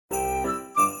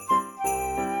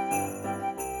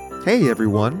Hey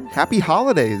everyone, happy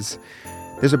holidays!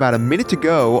 There's about a minute to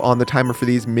go on the timer for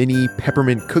these mini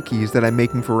peppermint cookies that I'm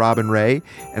making for Rob and Ray,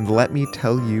 and let me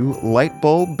tell you, light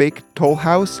bulb baked Toll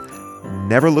House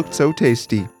never looked so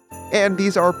tasty. And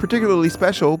these are particularly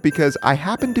special because I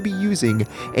happen to be using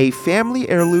a family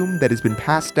heirloom that has been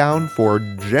passed down for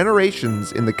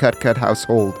generations in the Cut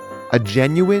household. A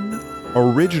genuine,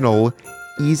 original,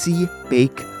 Easy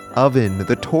Bake Oven,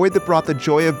 the toy that brought the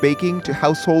joy of baking to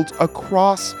households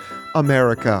across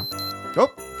America. Oh,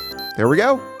 there we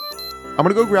go. I'm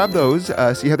gonna go grab those,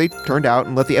 see how they turned out,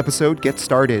 and let the episode get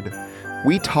started.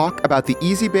 We talk about the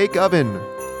Easy Bake Oven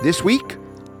this week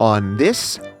on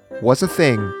This Was a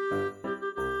Thing.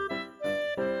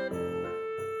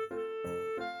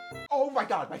 Oh my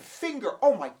god, my finger!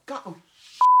 Oh my god! Oh,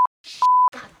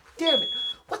 god damn it!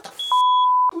 What the f***?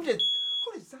 Who designed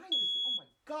this thing? Oh my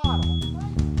god!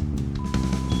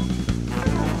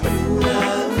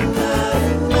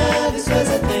 This was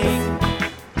a thing.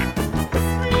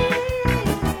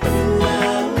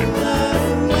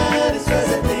 This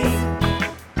was a thing.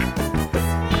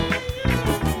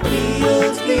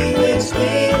 Wheels, bewitched,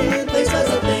 this was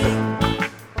a thing.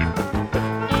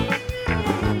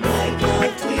 My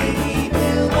God, Tweety,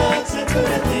 pillbox, that's what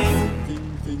a thing.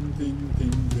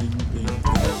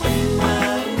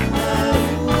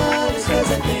 This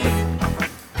was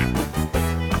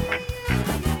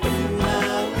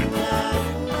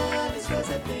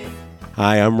a thing.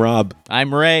 Hi, I'm Rob.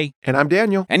 I'm Ray. And I'm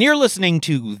Daniel. And you're listening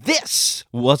to This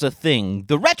Was a Thing,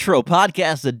 the retro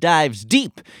podcast that dives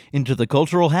deep into the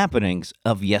cultural happenings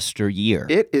of yesteryear.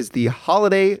 It is the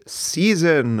holiday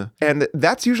season, and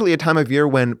that's usually a time of year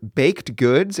when baked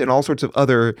goods and all sorts of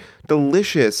other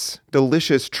delicious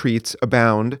treats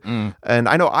abound. And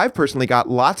I know I've personally got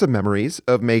lots of memories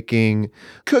of making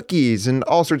cookies and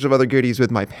all sorts of other goodies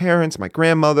with my parents, my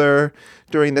grandmother.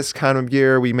 During this kind of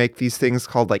year, we make these things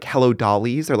called like Hello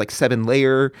Dollies. They're like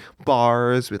 7-layer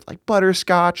bars with like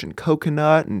butterscotch and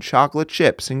coconut and chocolate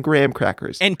chips and graham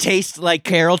crackers. And taste like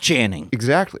Carol Channing.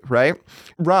 Exactly, right?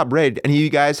 Rob, Ray, any of you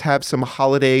guys have some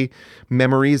holiday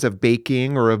memories of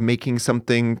baking or of making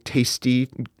something tasty,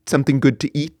 something good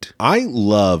to eat? I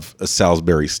love a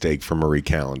Salisbury steak from Marie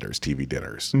Callender's TV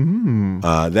dinners.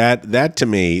 That to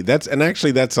me, that's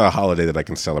a holiday that I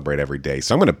can celebrate every day.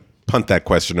 So I'm going to punt that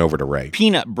question over to Ray.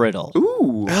 Peanut brittle.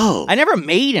 Ooh. Oh. I never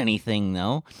made anything,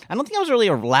 though. I don't think I was really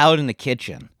allowed in the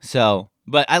kitchen. So,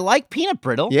 but I like peanut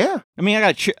brittle. Yeah. I mean,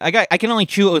 I can only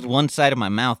chew it with one side of my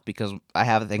mouth because I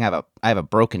have a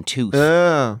broken tooth.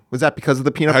 Was that because of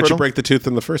the peanut How'd brittle? you break the tooth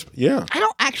in the first? Yeah. I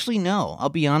don't actually know. I'll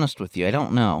be honest with you. I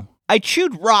don't know. I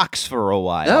chewed rocks for a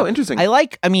while. Oh, interesting.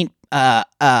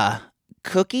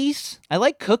 Cookies. I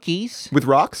like cookies. With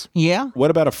rocks? Yeah.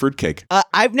 What about a fruitcake?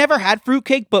 I've never had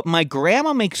fruitcake, but my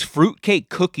grandma makes fruitcake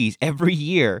cookies every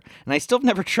year, and I still have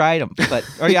never tried them. But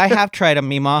I have tried them,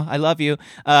 Mima. I love you.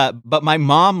 But my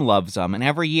mom loves them, and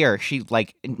every year she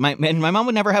my mom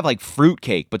would never have like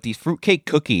fruitcake, but these fruitcake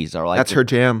cookies are like That's her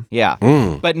jam. Yeah.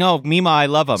 But no, Mima, I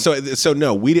love them. So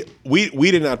no, we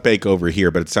did not bake over here,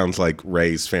 but it sounds like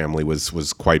Ray's family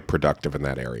was quite productive in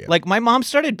that area. Like my mom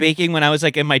started baking when I was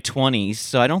like in my 20s,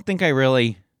 so I don't think I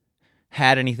really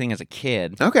had anything as a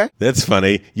kid. Okay. That's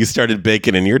funny. You started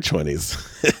baking in your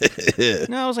 20s.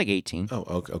 No, I was like 18.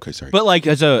 Oh, okay, sorry. But like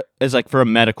as for a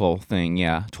medical thing,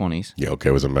 yeah, 20s. Yeah, okay,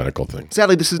 it was a medical thing.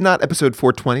 Sadly, this is not episode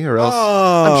 420, or else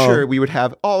I'm sure we would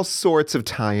have all sorts of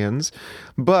tie-ins.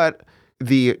 But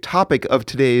the topic of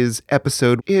today's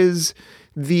episode is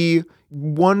the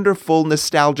wonderful,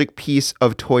 nostalgic piece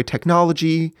of toy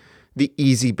technology, the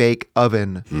Easy Bake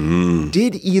Oven.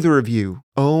 Did either of you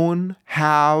own,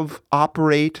 have,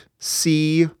 operate,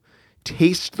 see,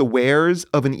 taste the wares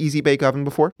of an Easy Bake Oven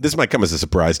before? This might come as a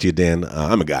surprise to you, Dan.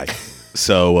 I'm a guy.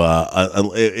 So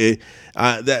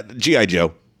that G.I.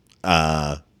 Joe,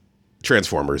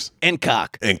 Transformers, And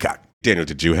cock. Daniel,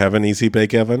 did you have an Easy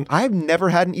Bake Oven? I've never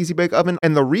had an Easy Bake Oven,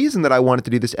 and the reason that I wanted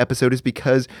to do this episode is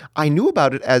because I knew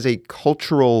about it as a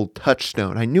cultural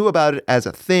touchstone. I knew about it as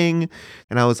a thing,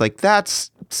 and I was like, that's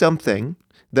something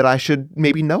that I should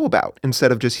maybe know about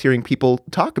instead of just hearing people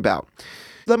talk about.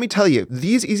 Let me tell you,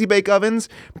 these Easy Bake Ovens,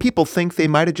 people think they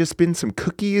might have just been some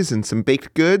cookies and some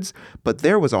baked goods, but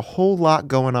there was a whole lot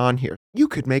going on here. You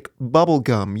could make bubble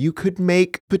gum. You could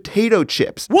make potato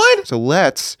chips. What? So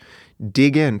let's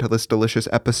dig into this delicious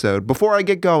episode. Before I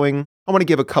get going, I want to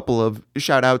give a couple of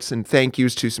shout outs and thank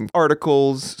yous to some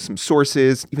articles, some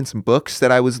sources, even some books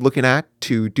that I was looking at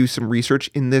to do some research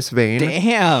in this vein.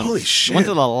 Damn. Holy shit. Went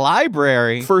to the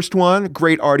library. First one,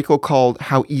 great article called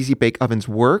How Easy Bake Ovens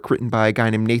Work, written by a guy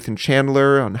named Nathan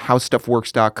Chandler on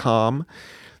howstuffworks.com.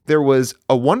 There was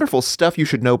a wonderful Stuff You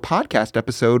Should Know podcast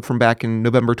episode from back in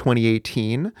November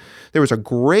 2018. There was a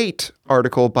great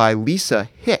article by Lisa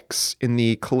Hicks in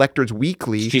the Collectors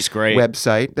Weekly She's great.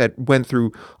 website that went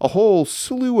through a whole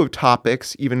slew of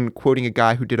topics, even quoting a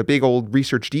guy who did a big old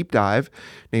research deep dive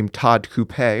named Todd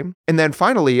Coupe. And then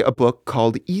finally, a book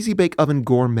called Easy Bake Oven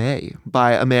Gourmet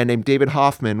by a man named David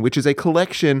Hoffman, which is a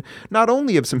collection not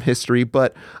only of some history,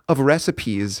 but of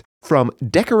recipes from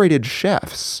decorated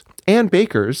chefs and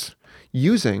bakers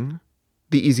using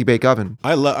the Easy Bake Oven.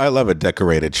 I love a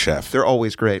decorated chef. They're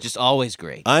always great. Just always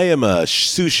great. I am a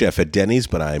sous chef at Denny's,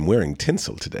 but I'm wearing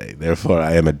tinsel today. Therefore,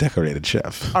 I am a decorated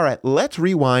chef. All right, let's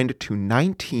rewind to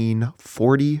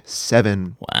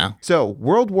 1947. Wow. So,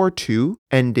 World War II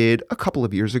ended a couple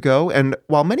of years ago, and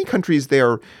while many countries they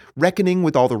are reckoning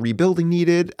with all the rebuilding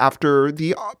needed after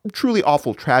the truly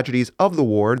awful tragedies of the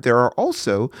war, there are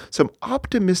also some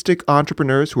optimistic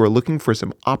entrepreneurs who are looking for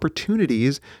some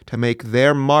opportunities to make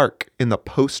their mark in the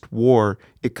post-war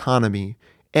economy.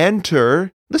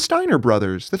 Enter the Steiner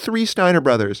brothers, the three Steiner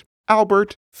brothers,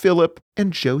 Albert, Philip,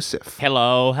 and Joseph.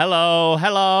 Hello, hello,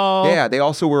 hello. Yeah, they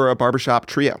also were a barbershop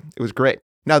trio. It was great.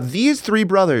 Now, these three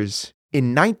brothers,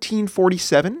 in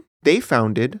 1947, they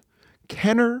founded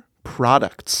Kenner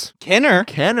Products.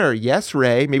 Kenner. Yes,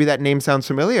 Ray. Maybe that name sounds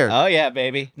familiar. Oh, yeah,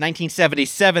 baby.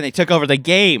 1977, they took over the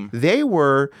game. They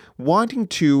were wanting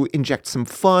to inject some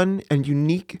fun and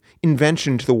unique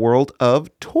invention to the world of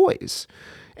toys.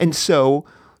 And so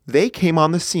they came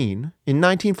on the scene in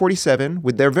 1947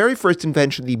 with their very first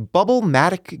invention, the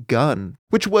Bubble-Matic gun,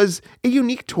 which was a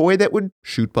unique toy that would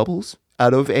shoot bubbles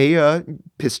out of a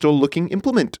pistol-looking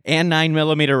implement. And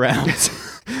 9mm rounds.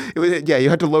 You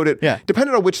had to load it. Yeah.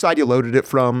 Depending on which side you loaded it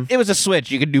from. It was a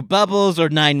switch. You could do bubbles or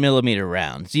 9mm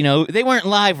rounds. You know, they weren't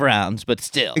live rounds, but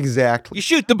still. Exactly. You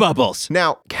shoot the bubbles.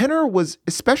 Now, Kenner was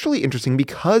especially interesting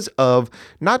because of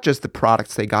not just the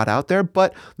products they got out there,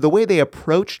 but the way they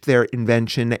approached their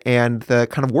invention and the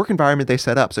kind of work environment they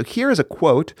set up. So here is a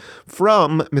quote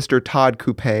from Mr. Todd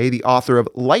Coupe, the author of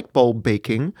Light Bulb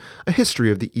Baking, A History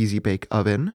of the Easy Bake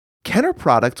Oven. Kenner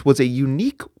Products was a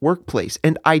unique workplace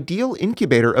and ideal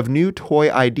incubator of new toy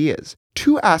ideas.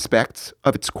 Two aspects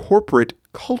of its corporate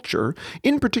culture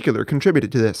in particular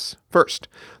contributed to this. First,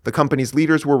 the company's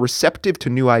leaders were receptive to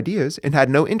new ideas and had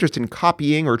no interest in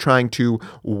copying or trying to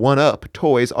one-up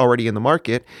toys already in the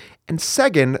market. And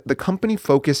second, the company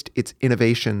focused its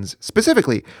innovations.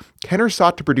 Specifically, Kenner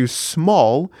sought to produce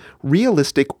small,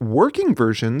 realistic working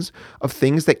versions of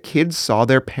things that kids saw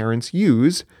their parents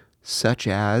use, such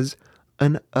as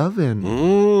an oven.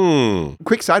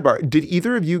 Quick sidebar. Did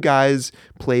either of you guys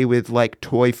play with like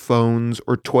toy phones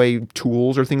or toy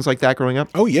tools or things like that growing up?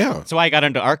 Oh, yeah. That's why I got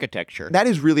into architecture. That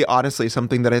is really honestly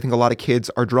something that I think a lot of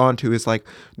kids are drawn to is like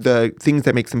the things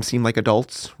that makes them seem like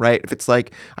adults, right? If it's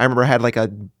like, I remember I had like a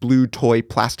blue toy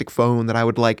plastic phone that I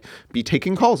would like be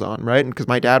taking calls on, right? And because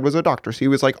my dad was a doctor, so he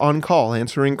was like on call,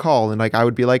 answering call. And like I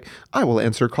would be like, I will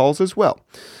answer calls as well.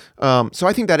 So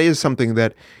I think that is something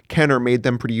that Kenner made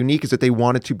them pretty unique, is that they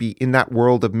wanted to be in that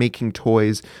world of making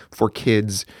toys for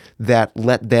kids that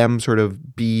let them sort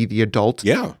of be the adult.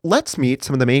 Yeah. Let's meet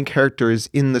some of the main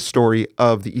characters in the story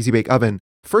of the Easy Bake Oven.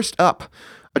 First up,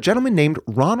 a gentleman named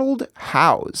Ronald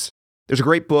Howes. There's a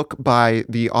great book by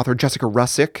the author Jessica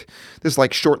Russick. This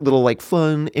like short little like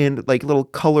fun and like little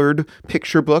colored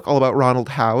picture book all about Ronald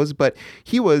Howes, but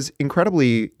he was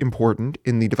incredibly important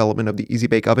in the development of the Easy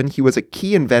Bake Oven. He was a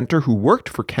key inventor who worked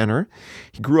for Kenner.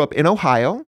 He grew up in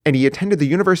Ohio, and he attended the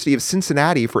University of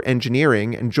Cincinnati for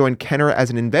engineering and joined Kenner as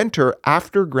an inventor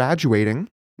after graduating.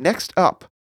 Next up,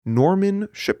 Norman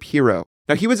Shapiro.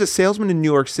 Now, he was a salesman in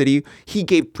New York City. He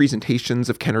gave presentations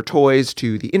of Kenner toys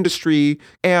to the industry,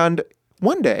 and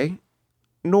one day,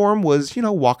 Norm was,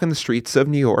 walking the streets of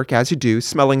New York, as you do,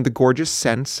 smelling the gorgeous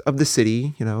scents of the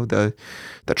city, the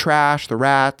trash, the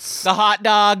rats. The hot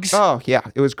dogs. Oh, yeah,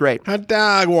 it was great. Hot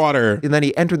dog water. And then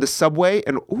he entered the subway,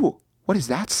 and ooh, what is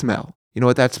that smell? You know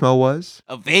what that smell was?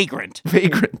 A vagrant.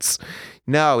 Vagrants.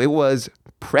 No, it was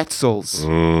pretzels.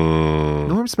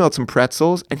 Norm smelled some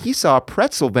pretzels, and he saw a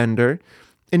pretzel vendor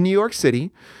in New York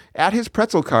City at his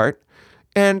pretzel cart.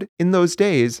 And in those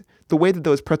days, the way that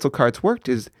those pretzel carts worked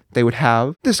is they would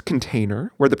have this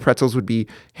container where the pretzels would be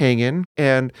hanging,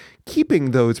 and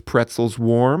keeping those pretzels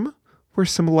warm were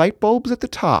some light bulbs at the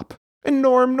top. And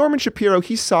Norman Shapiro,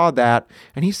 he saw that,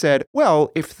 and he said,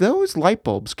 well, if those light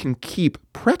bulbs can keep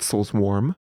pretzels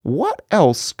warm, what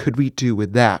else could we do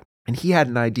with that? And he had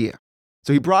an idea.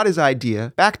 So he brought his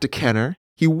idea back to Kenner.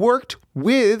 He worked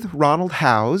with Ronald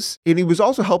Howes, and he was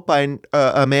also helped by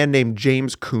a man named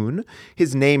James Kuhn.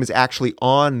 His name is actually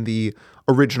on the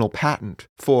original patent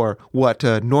for what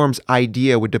Norm's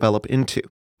idea would develop into.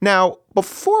 Now,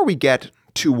 before we get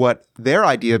to what their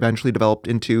idea eventually developed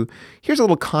into, here's a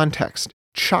little context.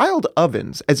 Child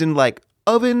ovens, as in like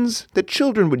ovens that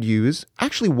children would use,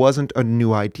 actually wasn't a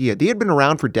new idea. They had been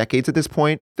around for decades at this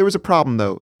point. There was a problem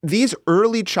though. These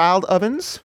early child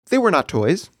ovens, they were not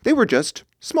toys. They were just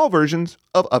small versions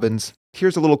of ovens.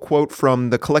 Here's a little quote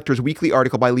from the Collector's Weekly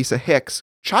article by Lisa Hicks.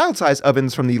 Child-size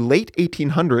ovens from the late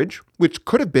 1800s, which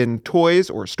could have been toys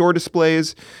or store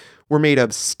displays, were made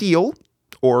of steel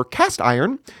or cast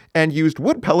iron and used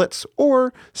wood pellets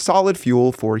or solid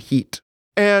fuel for heat.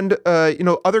 And,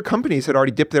 other companies had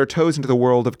already dipped their toes into the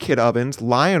world of kid ovens.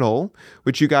 Lionel,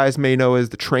 which you guys may know as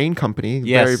the train company,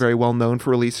 Yes. very, very well known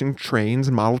for releasing trains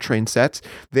and model train sets.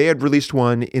 They had released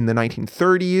one in the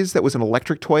 1930s that was an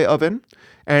electric toy oven.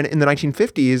 And in the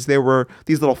 1950s, there were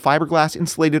these little fiberglass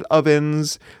insulated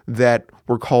ovens that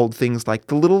were called things like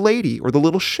the Little Lady or the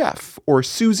Little Chef or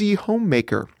Susie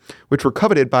Homemaker, which were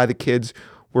coveted by the kids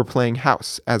were playing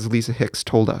house, as Lisa Hicks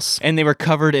told us. And they were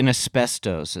covered in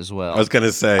asbestos as well. I was going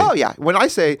to say. Oh, yeah. When I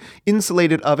say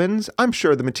insulated ovens, I'm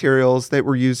sure the materials that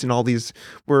were used in all these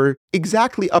were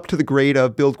exactly up to the grade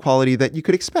of build quality that you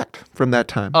could expect from that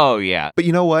time. Oh, yeah. But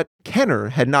you know what? Kenner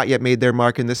had not yet made their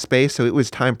mark in this space, so it was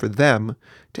time for them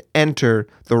to enter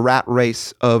the rat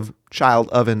race of child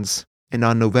ovens. And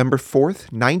on November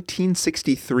 4th,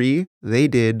 1963, they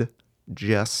did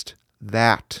just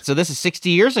that. So this is 60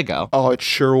 years ago. Oh, it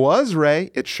sure was, Ray.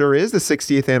 It sure is the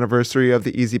 60th anniversary of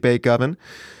the Easy Bake Oven.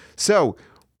 So,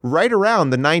 right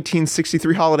around the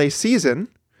 1963 holiday season,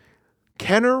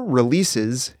 Kenner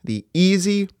releases the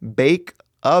Easy Bake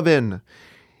Oven.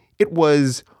 It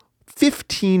was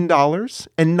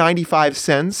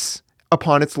 $15.95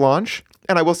 upon its launch.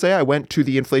 And I will say, I went to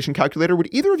the inflation calculator. Would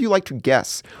either of you like to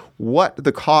guess what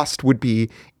the cost would be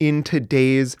in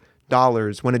today's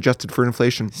dollars when adjusted for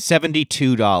inflation?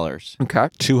 $72. Okay.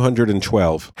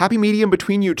 212. Happy medium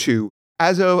between you two.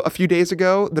 As of a few days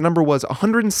ago, the number was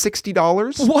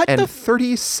 $160 What and the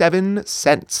 37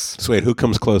 cents. So wait, who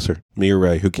comes closer? Me or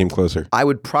Ray? Who came closer? I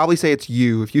would probably say it's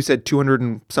you if you said 200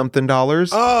 and something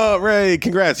dollars. Oh, Ray,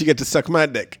 congrats. You get to suck my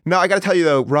dick. Now, I got to tell you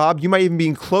though, Rob, you might even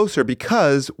be closer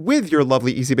because with your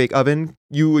lovely Easy Bake Oven,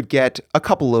 you would get a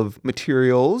couple of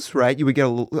materials, right? You would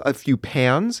get a few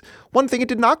pans. One thing it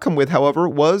did not come with, however,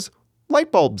 was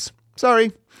light bulbs.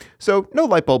 Sorry. So no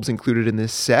light bulbs included in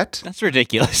this set. That's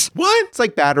ridiculous. What? It's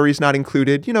like batteries not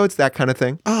included. You know, it's that kind of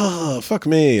thing. Oh, fuck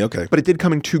me. Okay. But it did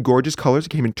come in two gorgeous colors. It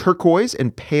came in turquoise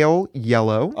and pale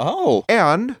yellow. Oh.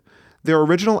 And their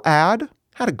original ad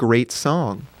had a great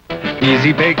song.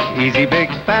 Easy bake,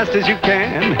 fast as you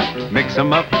can. Mix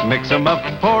 'em up,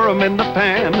 pour 'em in the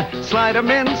pan. Slide 'em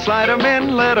in,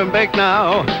 let 'em bake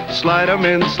now. Slide 'em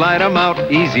in, slide 'em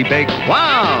out. Easy bake,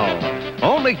 wow!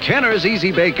 Only Kenner's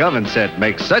Easy Bake Oven Set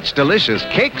makes such delicious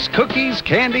cakes, cookies,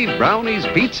 candies, brownies,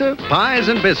 pizza, pies,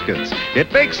 and biscuits.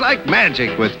 It bakes like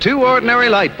magic with 2 ordinary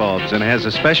light bulbs and has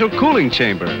a special cooling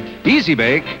chamber. Easy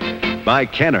Bake by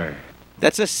Kenner.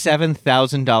 That's a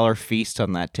 $7,000 feast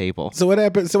on that table. So what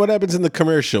happens in the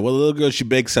commercial? Well, the little girl, she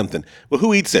bakes something. Well,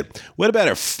 who eats it? What about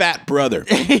her fat brother?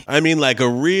 I mean, like a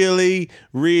really,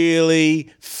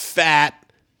 really fat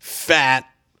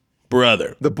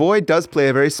brother. The boy does play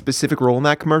a very specific role in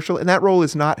that commercial, and that role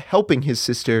is not helping his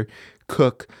sister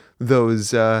cook those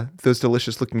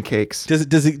delicious looking cakes.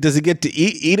 Does he get to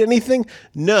eat anything?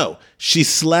 No. She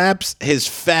slaps his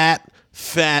fat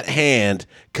hand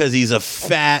because he's a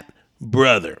fat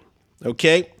brother.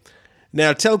 Okay?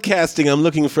 Now, tell casting I'm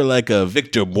looking for like a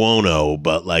Victor Buono,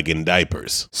 but like in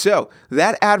diapers. So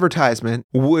that advertisement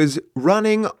was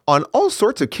running on all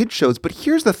sorts of kid shows, but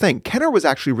here's the thing. Kenner was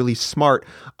actually really smart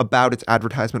about its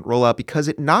advertisement rollout because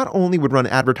it not only would run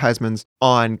advertisements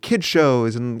on kid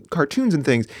shows and cartoons and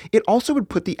things, it also would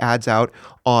put the ads out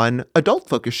on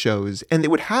adult-focused shows, and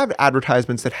it would have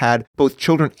advertisements that had both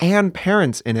children and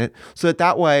parents in it, so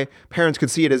that way parents could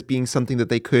see it as being something that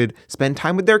they could spend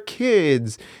time with their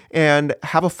kids and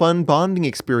have a fun bonding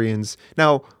experience.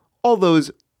 Now, all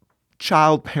those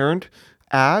child-parent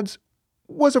ads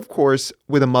was, of course,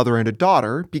 with a mother and a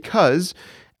daughter because,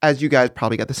 as you guys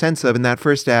probably got the sense of in that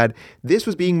first ad, this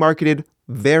was being marketed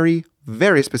very,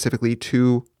 very specifically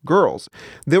to girls.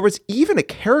 There was even a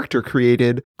character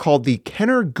created called the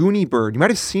Kenner Goonie Bird. You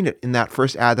might have seen it in that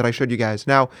first ad that I showed you guys.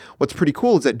 Now, what's pretty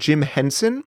cool is that Jim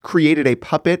Henson created a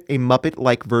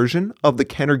Muppet-like version of the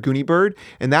Kenner Goonie Bird,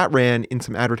 and that ran in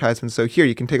some advertisements. So here,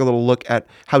 you can take a little look at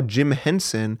how Jim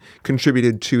Henson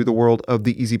contributed to the world of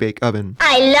the Easy Bake Oven.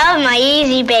 I love my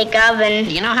Easy Bake Oven.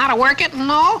 Do you know how to work it and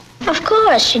all? Of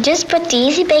course, you just put the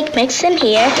Easy Bake Mix in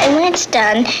here, and when it's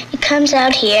done, it comes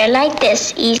out here like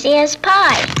this, easy as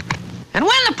pie. And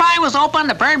when the pie was open,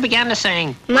 the bird began to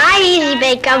sing. My Easy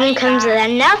Bake Oven comes with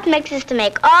enough mixes to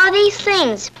make all these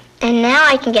things. And now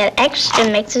I can get extra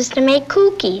mixes to make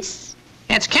cookies.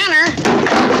 It's Kenner.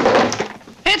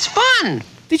 It's fun.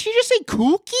 Did she just say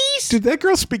cookies? Did that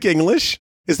girl speak English?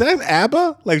 Is that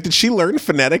ABBA? Like, did she learn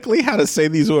phonetically how to say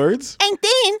these words? And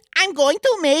then I'm going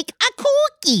to make a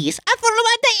cookies from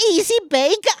the Easy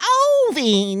Bake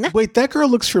Oven. Wait, that girl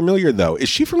looks familiar, though. Is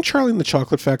she from Charlie and the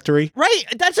Chocolate Factory? Right,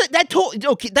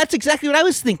 that's exactly what I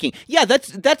was thinking. Yeah,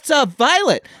 that's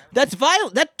Violet. That's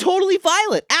Violet. That's totally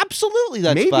Violet. Absolutely,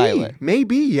 that's Violet.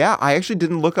 Maybe, yeah. I actually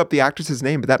didn't look up the actress's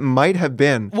name, but that might have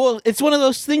been. Well, it's one of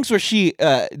those things where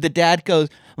the dad goes,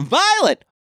 Violet,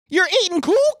 you're eating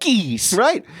cookies.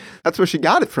 Right. That's where she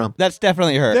got it from. That's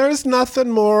definitely her. There's nothing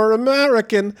more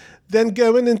American than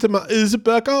going into my Easy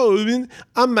Bake Oven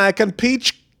and making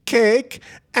peach cake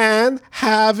and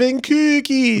having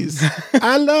cookies.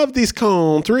 I love this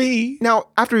country. Now,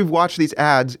 after we've watched these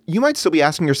ads, you might still be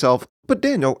asking yourself, but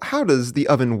Daniel, how does the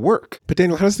oven work? But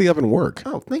Daniel, how does the oven work?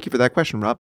 Oh, thank you for that question,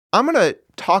 Rob. I'm going to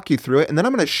talk you through it, and then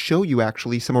I'm going to show you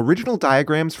actually some original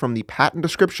diagrams from the patent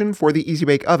description for the Easy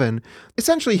Bake Oven.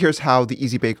 Essentially, here's how the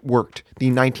Easy Bake worked, the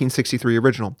 1963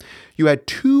 original. You had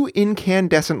two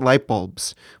incandescent light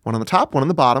bulbs, one on the top, one on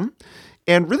the bottom.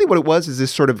 And really what it was is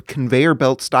this sort of conveyor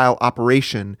belt style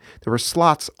operation. There were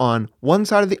slots on one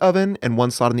side of the oven and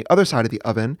one slot on the other side of the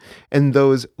oven, and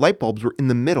those light bulbs were in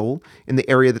the middle in the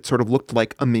area that sort of looked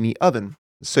like a mini oven.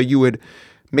 So you would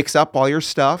mix up all your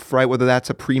stuff, right? Whether that's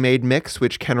a pre-made mix,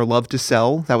 which Kenner loved to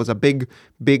sell. That was a big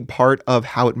part of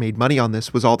how it made money on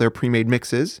this, was all their pre-made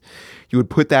mixes. You would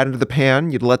put that into the pan,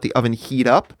 you'd let the oven heat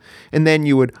up, and then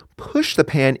you would push the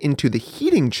pan into the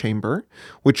heating chamber,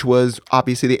 which was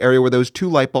obviously the area where those two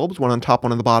light bulbs, one on top,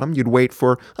 one on the bottom, you'd wait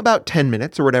for about 10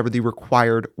 minutes or whatever the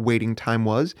required waiting time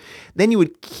was. Then you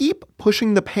would keep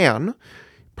pushing the pan,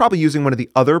 probably using one of the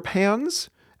other pans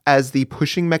as the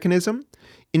pushing mechanism,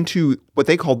 into what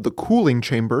they called the cooling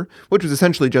chamber, which was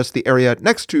essentially just the area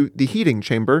next to the heating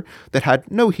chamber that had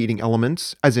no heating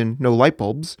elements, as in no light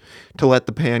bulbs, to let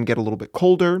the pan get a little bit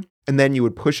colder. And then you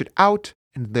would push it out,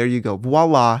 and there you go.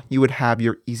 Voila, you would have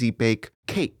your Easy Bake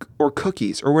cake or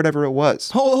cookies or whatever it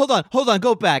was. Hold on,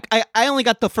 go back. I only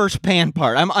got the first pan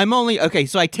part. I'm only, okay,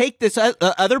 so I take this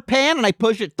other pan and I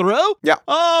push it through? Yeah.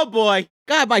 Oh boy.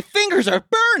 God, my fingers are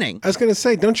burning. I was going to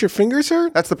say, don't your fingers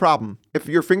hurt? That's the problem. If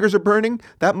your fingers are burning,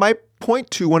 that might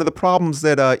point to one of the problems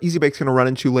that Easy Bake's going to run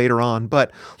into later on.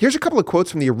 But here's a couple of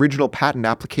quotes from the original patent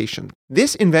application.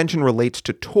 This invention relates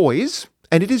to toys,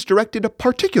 and it is directed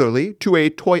particularly to a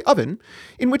toy oven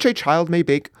in which a child may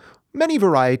bake many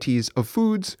varieties of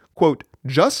foods, quote,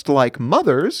 just like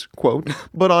mothers, quote,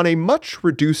 but on a much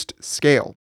reduced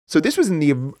scale. So this was in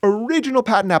the original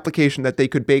patent application that they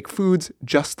could bake foods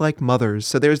just like mothers.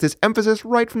 So there's this emphasis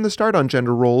right from the start on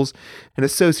gender roles and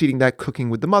associating that cooking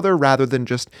with the mother rather than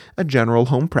just a general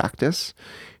home practice.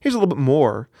 Here's a little bit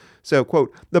more. So,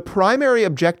 quote, the primary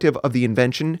objective of the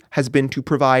invention has been to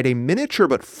provide a miniature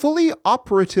but fully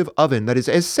operative oven that is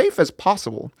as safe as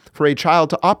possible for a child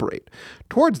to operate.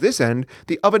 Towards this end,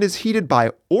 the oven is heated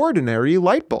by ordinary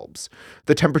light bulbs.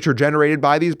 The temperature generated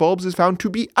by these bulbs is found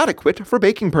to be adequate for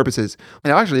baking purposes.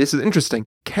 Now, actually, this is interesting.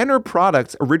 Kenner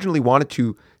Products originally wanted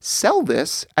to sell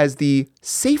this as the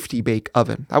Safety Bake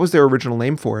Oven. That was their original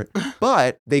name for it.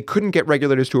 But they couldn't get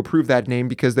regulators to approve that name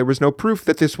because there was no proof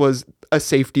that this was a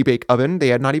Safety Bake Oven. They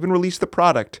had not even released the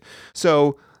product.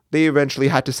 So they eventually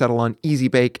had to settle on Easy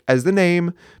Bake as the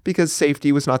name because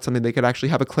safety was not something they could actually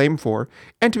have a claim for.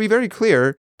 And to be very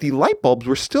clear, the light bulbs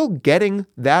were still getting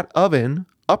that oven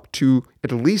up to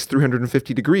at least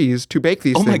 350 degrees to bake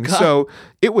these things. God. So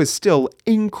it was still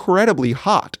incredibly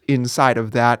hot inside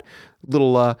of that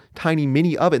little tiny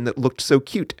mini oven that looked so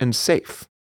cute and safe.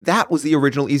 That was the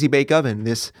original Easy Bake Oven,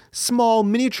 this small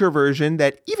miniature version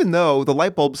that even though the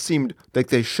light bulbs seemed like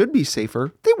they should be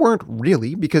safer, they weren't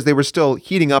really because they were still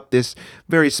heating up this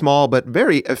very small but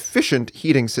very efficient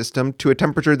heating system to a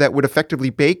temperature that would effectively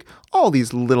bake all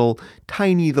these little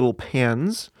tiny little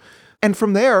pans. And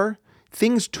from there,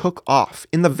 things took off.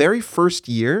 In the very first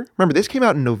year, remember this came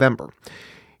out in November.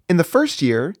 In the first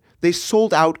year, they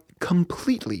sold out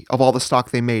completely of all the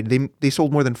stock they made. They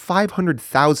sold more than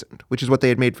 500,000, which is what they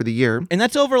had made for the year. And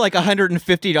that's over like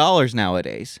 $150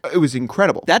 nowadays. It was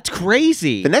incredible. That's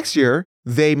crazy. The next year,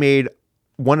 they made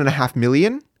 1.5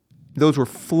 million. Those were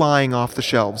flying off the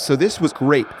shelves. So this was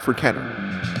great for Kenner.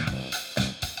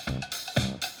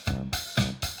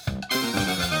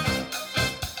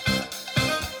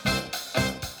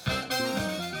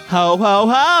 Ho, ho,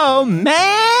 ho!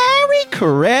 Merry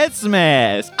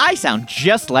Christmas! I sound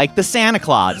just like the Santa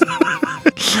Claus.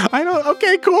 I know.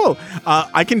 Okay, cool.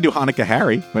 I can do Hanukkah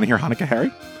Harry. Want to hear Hanukkah Harry?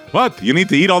 What? You need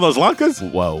to eat all those latkes?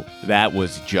 Whoa, that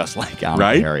was just like Hanukkah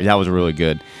Right? Harry. That was really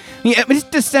good. Yeah, but it's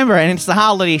December, and it's the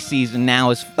holiday season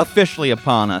now is officially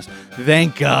upon us.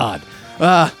 Thank God.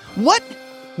 What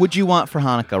would you want for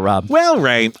Hanukkah, Rob? Well,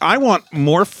 Ray, I want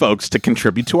more folks to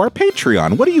contribute to our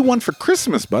Patreon. What do you want for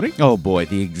Christmas, buddy? Oh boy,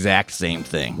 the exact same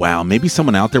thing. Wow, maybe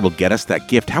someone out there will get us that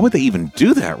gift. How would they even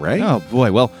do that, Ray? Oh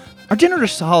boy, well, our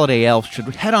generous holiday elves should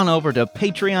head on over to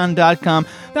patreon.com.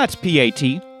 That's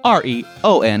patreon.com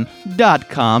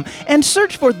and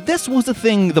search for This Was a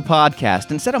Thing, the podcast,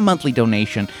 and set a monthly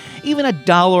donation. Even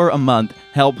 $1 a month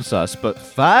helps us, but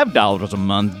 $5 a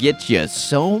month gets you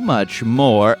so much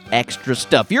more extra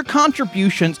stuff. Your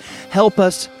contributions help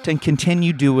us to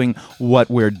continue doing what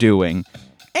we're doing.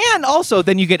 And also,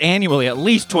 then you get annually at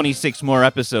least 26 more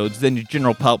episodes than the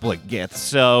general public gets.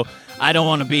 So I don't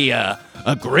want to be a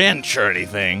Grinch or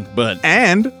anything, but...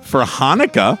 And for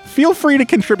Hanukkah, feel free to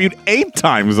contribute 8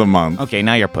 times a month. Okay,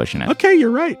 now you're pushing it. Okay,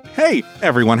 you're right. Hey,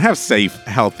 everyone, have safe,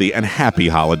 healthy, and happy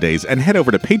holidays, and head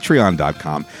over to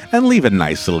patreon.com and leave a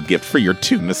nice little gift for your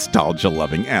 2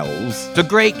 nostalgia-loving elves. It's a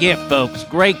great gift, folks.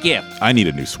 Great gift. I need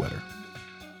a new sweater.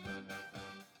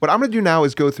 What I'm going to do now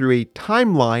is go through a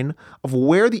timeline of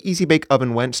where the Easy Bake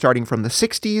Oven went, starting from the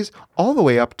 60s all the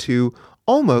way up to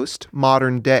almost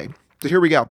modern day. So here we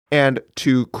go. And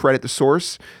to credit the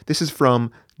source, this is from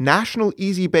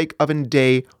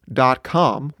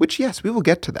nationaleasybakeovenday.com, which, yes, we will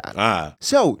get to that.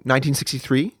 So,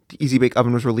 1963, the Easy Bake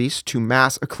Oven was released to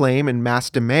mass acclaim and mass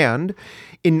demand.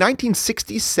 In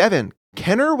 1967,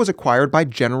 Kenner was acquired by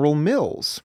General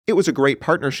Mills. It was a great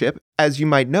partnership. As you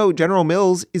might know, General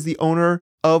Mills is the owner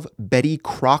of Betty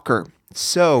Crocker.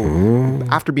 So,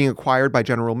 after being acquired by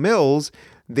General Mills,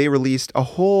 they released a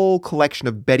whole collection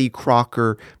of Betty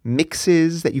Crocker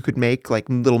mixes that you could make, like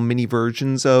little mini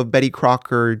versions of Betty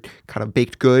Crocker kind of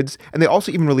baked goods. And they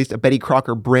also even released a Betty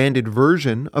Crocker branded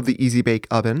version of the Easy Bake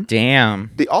Oven.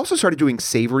 Damn. They also started doing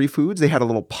savory foods. They had a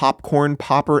little popcorn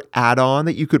popper add-on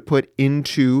that you could put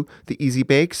into the Easy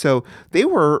Bake. So they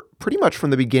were pretty much from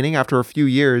the beginning, after a few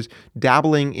years,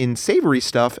 dabbling in savory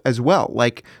stuff as well.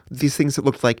 Like these things that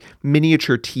looked like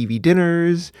miniature TV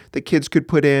dinners that kids could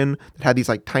put in, that had these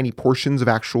like tiny portions of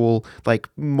actual like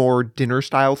more dinner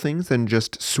style things than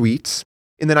just sweets.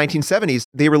 In the 1970s,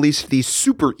 they released the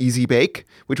Super Easy Bake,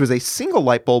 which was a single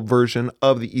light bulb version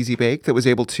of the Easy Bake that was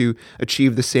able to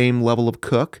achieve the same level of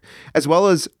cook, as well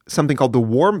as something called the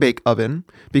Warm Bake Oven,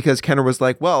 because Kenner was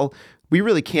like, well, we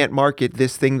really can't market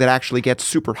this thing that actually gets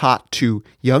super hot to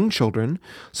young children.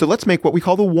 So let's make what we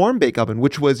call the Warm Bake Oven,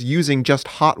 which was using just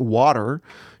hot water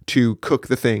to cook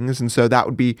the things. And so that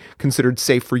would be considered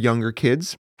safe for younger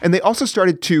kids. And they also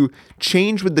started to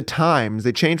change with the times.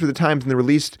 They changed with the times and they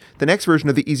released the next version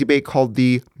of the Easy Bake called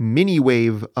the Mini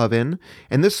Wave Oven.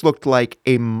 And this looked like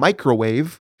a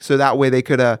microwave. So that way they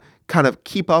could kind of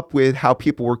keep up with how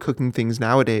people were cooking things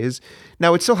nowadays.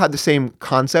 Now, it still had the same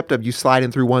concept of you slide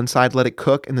in through one side, let it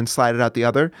cook, and then slide it out the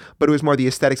other, but it was more the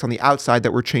aesthetics on the outside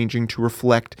that were changing to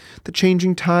reflect the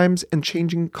changing times and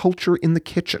changing culture in the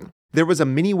kitchen. There was a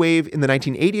mini wave in the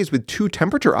 1980s with 2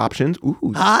 temperature options.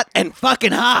 Ooh. Hot and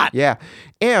fucking hot. Yeah.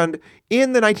 And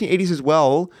in the 1980s as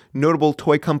well, notable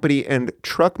toy company and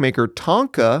truck maker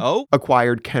Tonka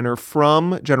acquired Kenner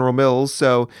from General Mills.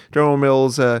 So General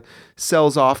Mills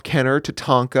sells off Kenner to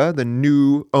Tonka, the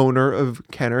new owner of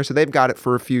Kenner. So they've got it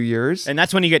for a few years. And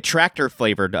that's when you get tractor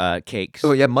flavored cakes.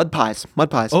 Oh, yeah, mud pies. Mud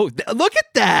pies. Oh, look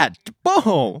at that.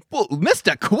 Boom.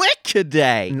 Mr. Quick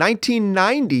today.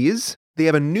 1990s. They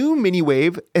have a new mini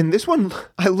wave, and this one,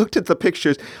 I looked at the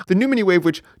pictures. The new mini wave,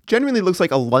 which genuinely looks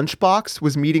like a lunchbox,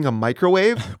 was meeting a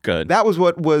microwave. Good. That was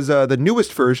what was the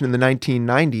newest version in the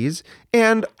 1990s.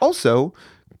 And also,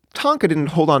 Tonka didn't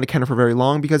hold on to Kenner for very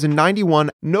long because in 91,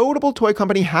 notable toy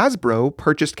company Hasbro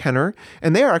purchased Kenner,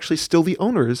 and they are actually still the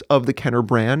owners of the Kenner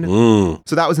brand.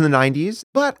 So that was in the 90s.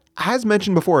 But as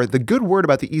mentioned before, the good word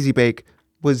about the Easy Bake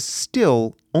was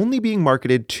still only being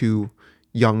marketed to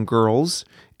young girls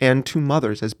and to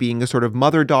mothers as being a sort of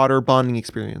mother-daughter bonding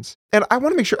experience. And I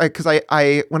want to make sure, because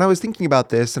I when I was thinking about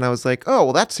this and I was like, oh,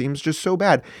 well, that seems just so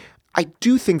bad. I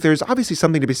do think there's obviously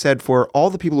something to be said for all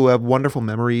the people who have wonderful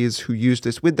memories, who used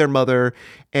this with their mother,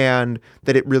 and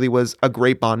that it really was a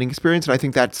great bonding experience. And I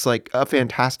think that's like a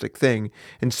fantastic thing.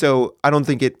 And so I don't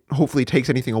think it hopefully takes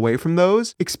anything away from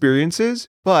those experiences,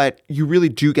 but you really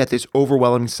do get this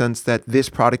overwhelming sense that this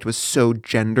product was so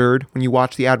gendered. When you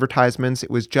watch the advertisements,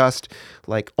 it was just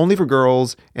like only for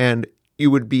girls, and it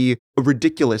would be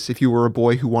ridiculous if you were a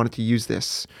boy who wanted to use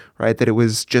this, right? That it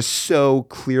was just so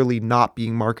clearly not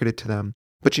being marketed to them.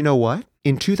 But you know what?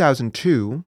 In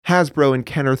 2002, Hasbro and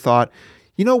Kenner thought,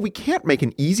 we can't make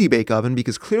an Easy Bake Oven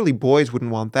because clearly boys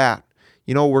wouldn't want that.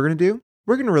 You know what we're going to do?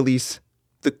 We're going to release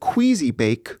the Queasy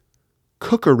Bake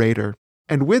Cookerator.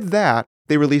 And with that,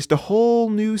 they released a whole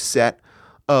new set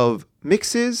of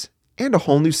mixes and a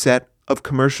whole new set of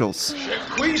commercials.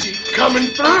 Queasy coming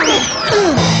through.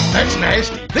 That's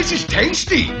nasty. This is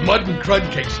tasty. Mud and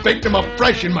crud cakes. Baked them up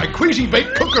fresh in my Queasy Bake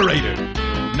Cookerator.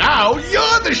 Now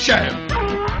you're the chef.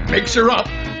 Mix her up.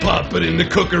 Pop it in the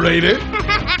cookerator.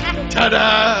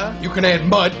 Ta-da! You can add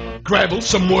mud, gravel,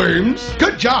 some worms.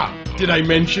 Good job. Did I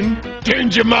mention? Turn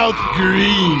your mouth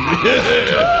green.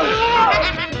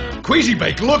 Queasy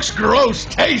Bake looks gross,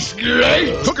 tastes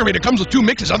great. Cookerator comes with 2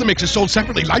 mixes. Other mixes sold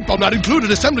separately. Light bulb not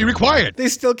included. Assembly required. They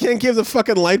still can't give the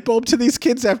fucking light bulb to these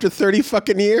kids after 30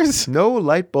 fucking years? No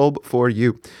light bulb for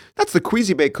you. That's the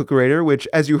Queasy Bake Cookerator, which,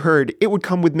 as you heard, it would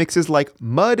come with mixes like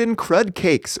mud and crud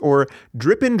cakes or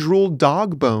drip and drool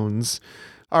dog bones.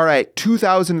 All right,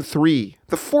 2003,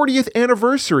 the 40th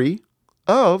anniversary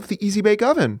of the Easy Bake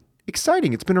Oven.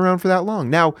 Exciting. It's been around for that long.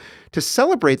 Now, to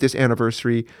celebrate this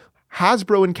anniversary,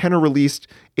 Hasbro and Kenner released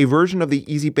a version of the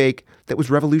Easy Bake that was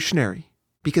revolutionary.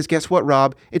 Because guess what,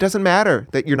 Rob? It doesn't matter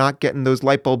that you're not getting those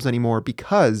light bulbs anymore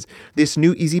because this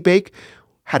new Easy Bake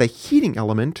had a heating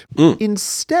element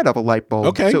instead of a light bulb.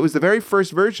 Okay. So it was the very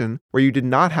first version where you did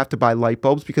not have to buy light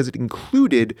bulbs because it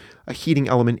included a heating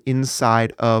element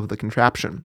inside of the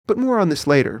contraption. But more on this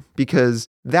later, because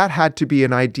that had to be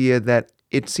an idea that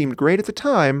it seemed great at the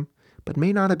time, but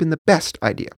may not have been the best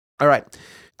idea. All right.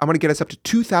 I'm going to get us up to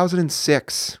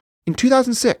 2006. In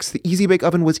 2006, the Easy Bake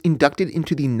Oven was inducted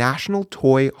into the National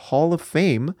Toy Hall of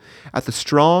Fame at the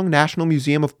Strong National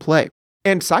Museum of Play.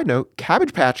 And side note,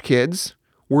 Cabbage Patch Kids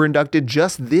were inducted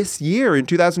just this year in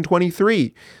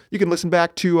 2023. You can listen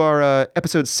back to our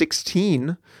episode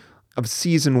 16 of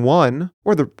season 1,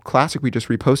 or the classic we just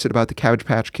reposted about the Cabbage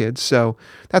Patch Kids. So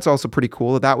that's also pretty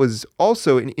cool. That was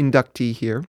also an inductee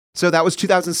here. So that was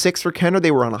 2006 for Kenner.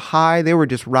 They were on a high. They were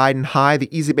just riding high.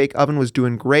 The Easy Bake Oven was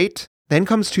doing great. Then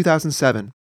comes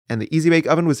 2007, and the Easy Bake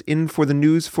Oven was in for the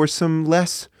news for some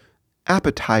less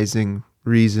appetizing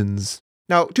reasons.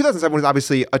 Now, 2007 was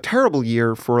obviously a terrible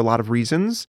year for a lot of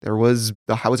reasons. There was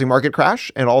the housing market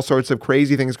crash and all sorts of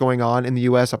crazy things going on in the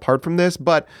US apart from this.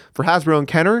 But for Hasbro and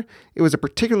Kenner, it was a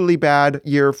particularly bad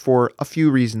year for a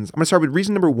few reasons. I'm going to start with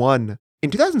reason number 1.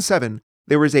 In 2007,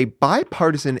 there was a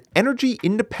bipartisan Energy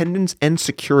Independence and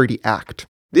Security Act.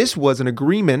 This was an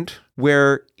agreement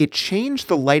where it changed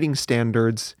the lighting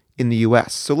standards in the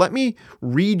US. So let me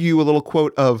read you a little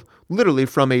quote of literally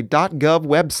from a .gov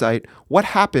website what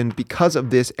happened because of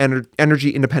this Energy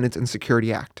Independence and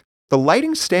Security Act. The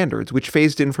lighting standards, which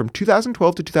phased in from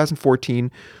 2012 to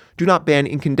 2014, do not ban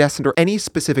incandescent or any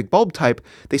specific bulb type.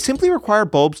 They simply require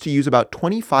bulbs to use about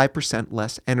 25%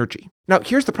 less energy. Now,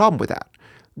 here's the problem with that.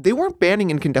 They weren't banning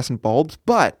incandescent bulbs,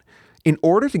 but in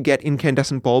order to get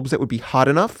incandescent bulbs that would be hot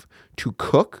enough to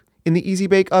cook in the Easy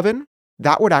Bake Oven,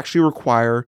 that would actually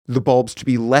require the bulbs to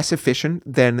be less efficient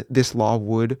than this law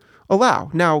would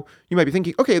allow. Now, you might be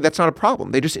thinking, okay, that's not a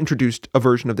problem. They just introduced a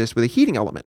version of this with a heating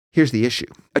element. Here's the issue.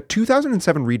 A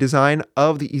 2007 redesign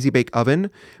of the Easy Bake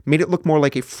Oven made it look more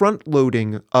like a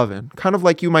front-loading oven, kind of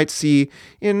like you might see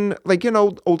in,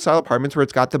 old-style apartments where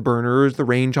it's got the burners, the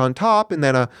range on top, and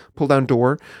then a pull-down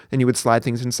door, and you would slide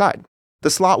things inside. The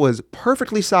slot was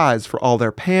perfectly sized for all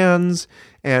their pans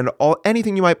and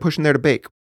anything you might push in there to bake.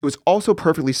 It was also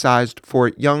perfectly sized for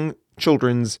young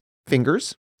children's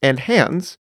fingers and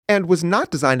hands, and was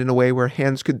not designed in a way where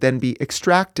hands could then be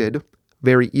extracted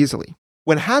very easily.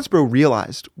 When Hasbro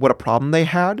realized what a problem they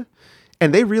had,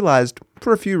 and they realized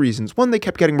for a few reasons. One, they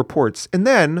kept getting reports, and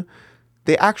then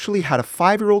they actually had a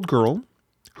 5-year-old girl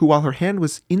who, while her hand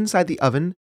was inside the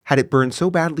oven, had it burned so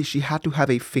badly she had to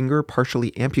have a finger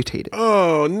partially amputated.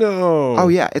 Oh, no. Oh,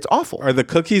 yeah, it's awful. Are the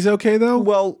cookies okay, though?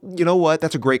 Well, you know what?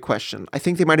 That's a great question. I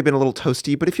think they might have been a little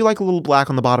toasty, but if you like a little black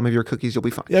on the bottom of your cookies, you'll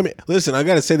be fine. Yeah, I mean, listen, I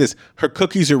got to say this. Her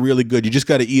cookies are really good. You just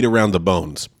got to eat around the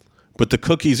bones. But the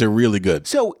cookies are really good.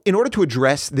 So in order to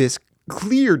address this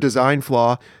clear design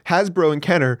flaw, Hasbro and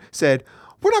Kenner said,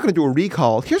 we're not going to do a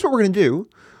recall. Here's what we're going to do.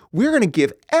 We're going to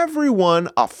give everyone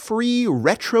a free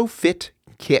retrofit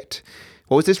kit.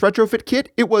 What was this retrofit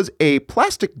kit? It was a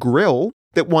plastic grill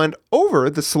that went over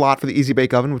the slot for the Easy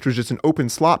Bake Oven, which was just an open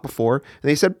slot before. And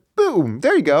they said, boom,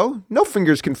 there you go. No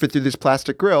fingers can fit through this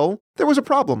plastic grill. There was a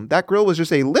problem. That grill was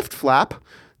just a lift flap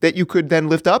that you could then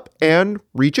lift up and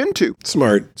reach into.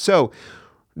 Smart. So,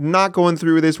 not going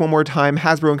through this one more time,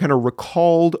 Hasbro and Kenner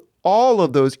recalled all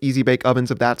of those Easy Bake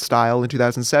ovens of that style in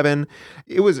 2007.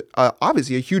 It was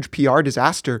obviously a huge PR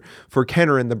disaster for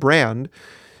Kenner and the brand.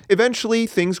 Eventually,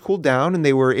 things cooled down and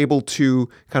they were able to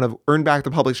kind of earn back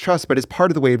the public's trust. But as part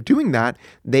of the way of doing that,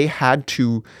 they had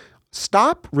to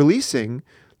stop releasing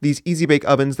these Easy Bake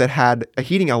ovens that had a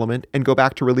heating element and go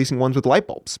back to releasing ones with light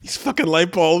bulbs. These fucking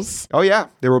light bulbs. Oh yeah,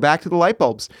 they were back to the light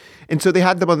bulbs. And so they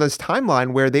had them on this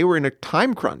timeline where they were in a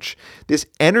time crunch. This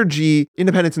Energy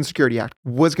Independence and Security Act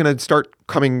was going to start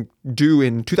coming due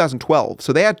in 2012.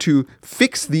 So they had to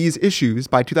fix these issues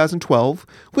by 2012,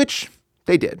 which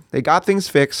they did. They got things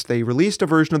fixed. They released a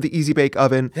version of the Easy Bake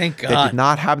oven Thank God. that did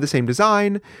not have the same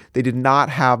design. They did not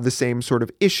have the same sort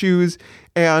of issues.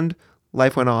 And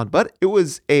life went on. But it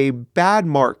was a bad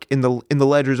mark in the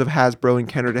ledgers of Hasbro and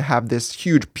Kenner to have this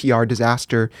huge PR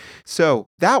disaster. So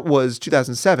that was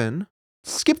 2007.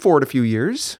 Skip forward a few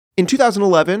years. In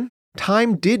 2011,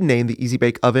 Time did name the Easy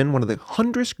Bake Oven one of the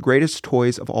 100 greatest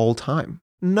toys of all time.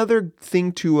 Another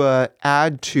thing to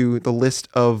add to the list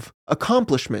of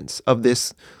accomplishments of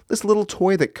this little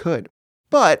toy that could.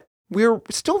 But we're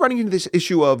still running into this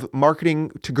issue of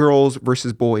marketing to girls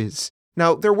versus boys.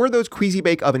 Now, there were those Queasy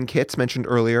Bake oven kits mentioned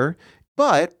earlier,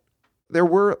 but there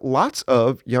were lots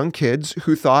of young kids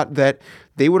who thought that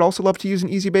they would also love to use an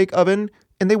Easy Bake oven,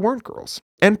 and they weren't girls.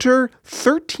 Enter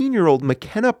 13-year-old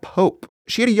McKenna Pope.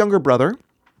 She had a younger brother.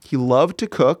 He loved to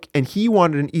cook, and he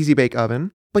wanted an Easy Bake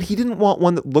oven, but he didn't want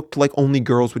one that looked like only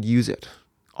girls would use it.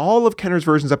 All of Kenner's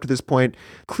versions up to this point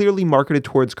clearly marketed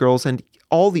towards girls, and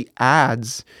all the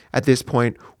ads at this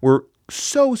point were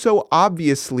so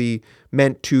obviously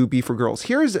meant to be for girls.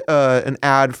 Here's an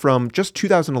ad from just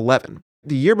 2011,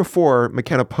 the year before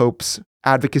McKenna Pope's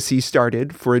advocacy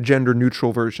started for a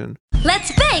gender-neutral version.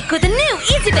 Let's bake with a new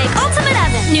Easy Bake Ultimate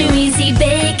Oven. New Easy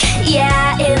Bake,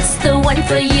 yeah, it's the one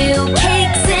for you.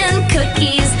 Cakes and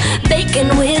cookies, baking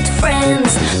with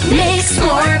friends. Makes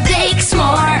more, bakes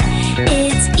more.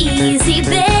 It's Easy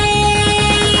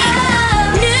Bake.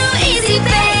 Oh, new Easy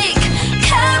Bake.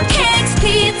 Cupcakes,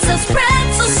 pizzas,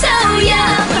 pretzels, so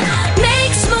yum.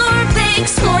 Makes more,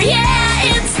 bakes more,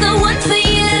 yeah, it's the one for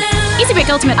you. Easy Bake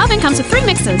Ultimate Oven comes with 3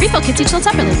 mixes. Refill kits each sold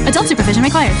separately. Adult supervision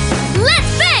required.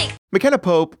 Let's bake! McKenna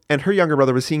Pope and her younger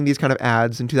brother were seeing these kind of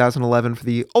ads in 2011 for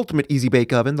the Ultimate Easy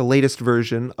Bake Oven, the latest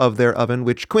version of their oven,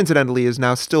 which coincidentally is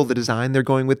now still the design they're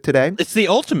going with today. It's the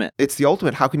ultimate. It's the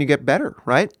ultimate. How can you get better,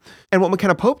 right? And what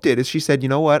McKenna Pope did is she said, you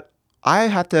know what? I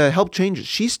have to help change it.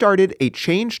 She started a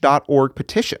change.org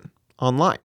petition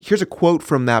online. Here's a quote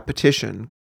from that petition.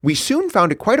 We soon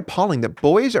found it quite appalling that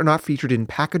boys are not featured in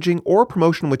packaging or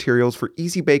promotional materials for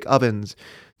Easy Bake ovens.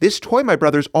 This toy my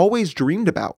brothers always dreamed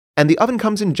about. And the oven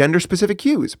comes in gender-specific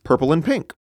hues, purple and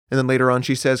pink. And then later on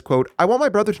she says, quote, I want my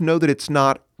brother to know that it's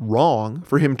not wrong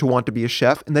for him to want to be a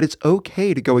chef and that it's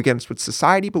okay to go against what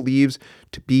society believes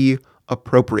to be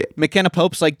appropriate. McKenna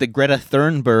Pope's like the Greta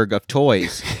Thunberg of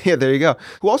toys. Yeah, there you go.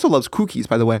 Who also loves cookies,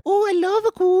 by the way. Oh, I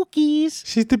love cookies.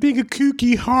 She's the big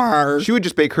cookie heart. She would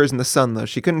just bake hers in the sun, though.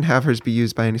 She couldn't have hers be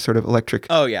used by any sort of electric.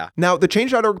 Oh, yeah. Now, the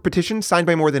Change.org petition signed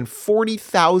by more than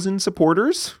 40,000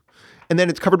 supporters, and then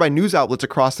it's covered by news outlets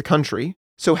across the country.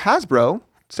 So Hasbro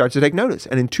starts to take notice.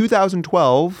 And in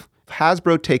 2012,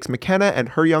 Hasbro takes McKenna and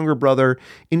her younger brother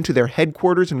into their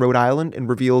headquarters in Rhode Island and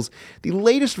reveals the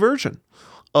latest version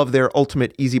of their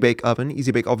Ultimate Easy Bake Oven,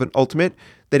 Easy Bake Oven Ultimate,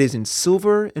 that is in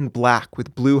silver and black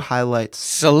with blue highlights.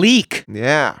 Sleek.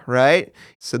 Yeah, right?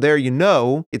 So there you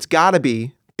know, it's got to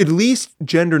be at least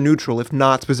gender neutral, if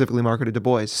not specifically marketed to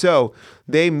boys. So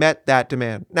they met that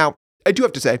demand. Now, I do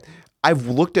have to say, I've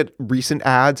looked at recent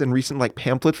ads and recent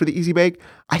pamphlets for the Easy Bake.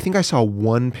 I think I saw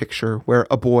one picture where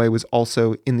a boy was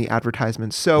also in the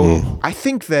advertisement. So I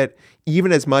think that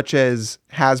even as much as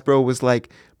Hasbro was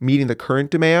meeting the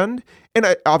current demand,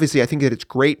 and obviously I think that it's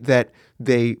great that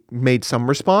they made some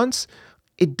response,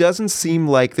 it doesn't seem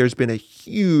like there's been a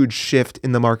huge shift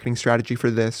in the marketing strategy for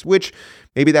this, which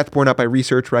maybe that's borne out by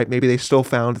research, right? Maybe they still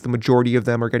found that the majority of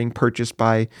them are getting purchased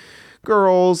by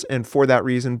girls, and for that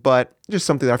reason, but just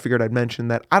something that I figured I'd mention,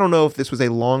 that I don't know if this was a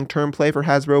long-term play for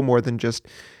Hasbro more than just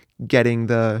getting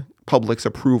the public's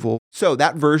approval. So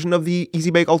that version of the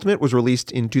Easy Bake Ultimate was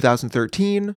released in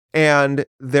 2013, and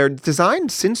their design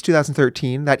since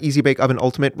 2013, that Easy Bake Oven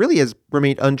Ultimate, really has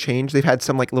remained unchanged. They've had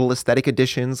some little aesthetic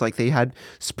additions, they had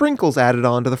sprinkles added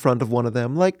on to the front of one of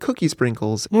them, like cookie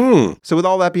sprinkles. So with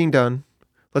all that being done,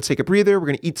 let's take a breather. We're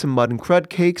going to eat some mud and crud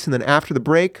cakes, and then after the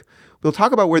break, we'll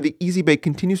talk about where the Easy Bake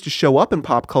continues to show up in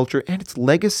pop culture and its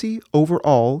legacy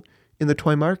overall in the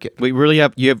toy market. We really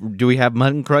have, do we have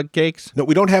mud and crud cakes? No,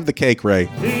 we don't have the cake, Ray.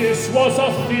 This was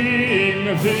a thing,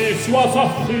 this was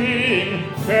a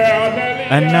thing.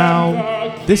 And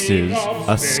now, This is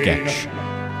a sketch.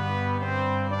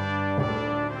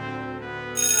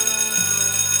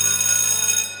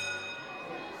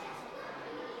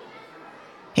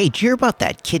 Hey, did you hear about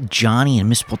that kid Johnny in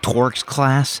Miss Poltork's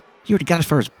class? He already got it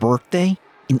for his birthday?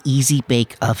 An Easy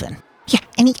Bake Oven. Yeah,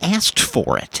 and he asked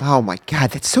for it. Oh my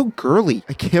God, that's so girly.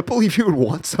 I can't believe you would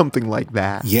want something like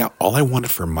that. Yeah, all I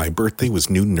wanted for my birthday was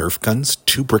new Nerf guns,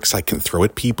 2 bricks I can throw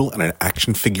at people, and an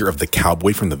action figure of the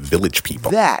cowboy from the Village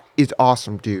People. That is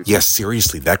awesome, dude. Yes,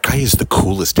 seriously, that guy is the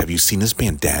coolest. Have you seen his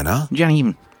bandana? Johnny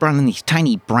even brought in these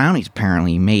tiny brownies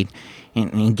apparently he made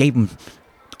and gave them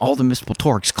all to Miss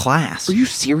Poltork's class. Are you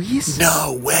serious?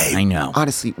 No way. I know.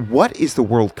 Honestly, what is the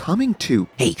world coming to?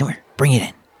 Hey, come here. Bring it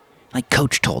in. Like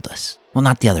Coach told us. Well,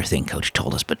 not the other thing Coach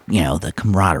told us, but, the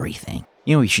camaraderie thing.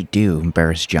 You know what we should do,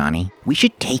 embarrass Johnny? We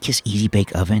should take his Easy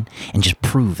Bake Oven and just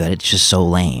prove that it's just so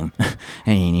lame.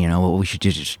 And, what we should do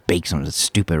is just bake some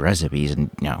stupid recipes and,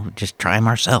 just try them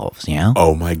ourselves,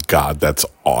 Oh my God, that's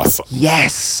awesome.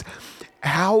 Yes!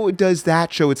 How does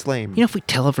that show it's lame? If we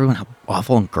tell everyone how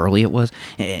awful and girly it was,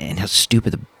 and how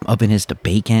stupid the oven is to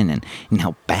bake in, and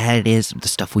how bad it is, the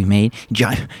stuff we made,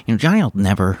 Johnny will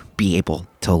never be able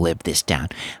to live this down.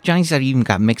 Johnny said he even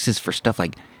got mixes for stuff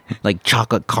like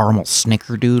chocolate caramel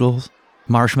snickerdoodles,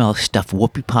 marshmallow stuffed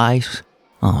whoopie pies.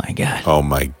 Oh my God. Oh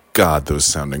my God, those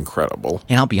sound incredible.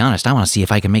 And I'll be honest, I want to see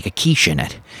if I can make a quiche in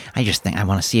it. I just think I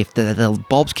want to see if the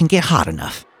bulbs can get hot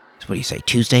enough. So what do you say,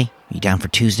 Tuesday? Are you down for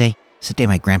Tuesday? It's the day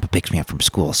my grandpa picks me up from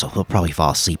school, so he'll probably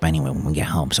fall asleep anyway when we get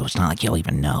home, so it's not like he'll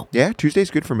even know. Yeah, Tuesday's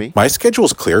good for me. My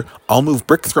schedule's clear. I'll move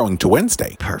brick throwing to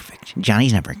Wednesday. Perfect.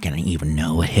 Johnny's never going to even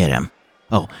know what hit him.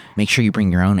 Oh, make sure you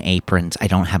bring your own aprons. I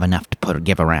don't have enough to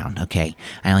give around, okay?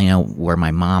 I only know where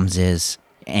my mom's is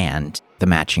and the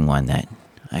matching one that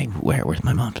I wear with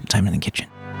my mom sometime in the kitchen.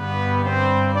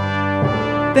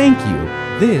 Thank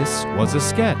you. This was a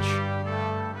sketch.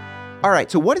 All right,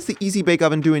 so what is the Easy Bake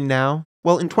Oven doing now?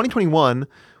 Well, in 2021,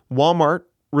 Walmart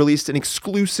released an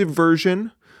exclusive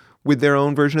version with their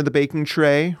own version of the baking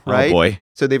tray, right? Oh, boy.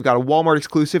 So they've got a Walmart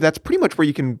exclusive. That's pretty much where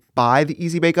you can buy the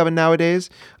Easy Bake Oven nowadays.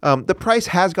 The price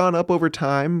has gone up over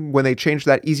time. When they changed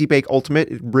that Easy Bake Ultimate,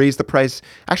 it raised the price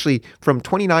actually from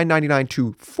 $29.99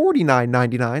 to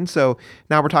 $49.99. So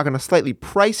now we're talking a slightly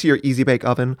pricier Easy Bake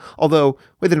Oven. Although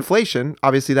with inflation,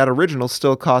 obviously that original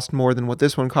still cost more than what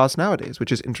this one costs nowadays,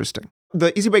 which is interesting.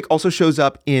 The Easy Bake also shows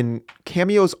up in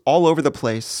cameos all over the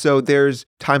place. So there's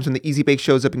times when the Easy Bake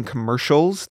shows up in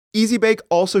commercials. Easy Bake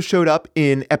also showed up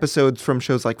in episodes from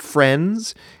shows like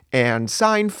Friends and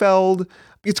Seinfeld.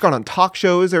 It's gone on talk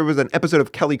shows. There was an episode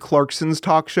of Kelly Clarkson's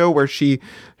talk show where she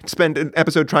spent an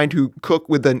episode trying to cook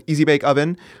with an Easy Bake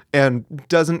Oven and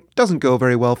doesn't go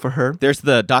very well for her. There's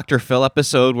the Dr. Phil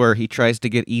episode where he tries to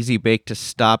get Easy Bake to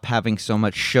stop having so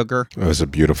much sugar. That was a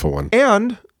beautiful one.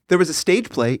 And there was a stage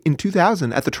play in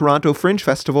 2000 at the Toronto Fringe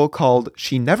Festival called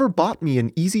She Never Bought Me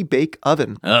an Easy Bake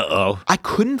Oven. Uh-oh. I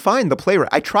couldn't find the playwright.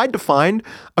 I tried to find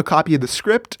a copy of the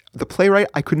script, the playwright.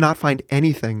 I could not find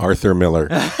anything. Arthur Miller.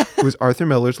 It was Arthur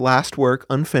Miller's last work,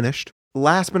 unfinished.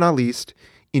 Last but not least,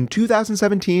 in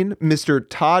 2017, Mr.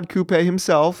 Todd Coupe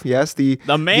himself, yes, the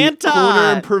man the Todd,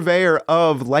 owner and purveyor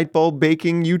of Lightbulb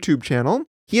Baking YouTube channel,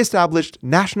 he established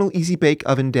National Easy Bake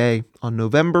Oven Day on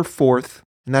November 4th.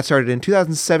 And that started in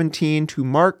 2017 to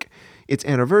mark its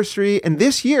anniversary. And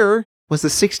this year was the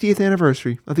 60th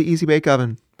anniversary of the Easy Bake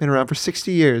Oven. Been around for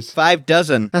 60 years. 5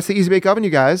 dozen. That's the Easy Bake Oven,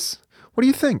 you guys. What do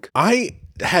you think? I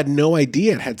had no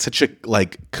idea it had such a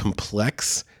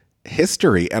complex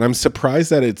history, and I'm surprised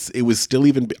that it was still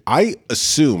even. I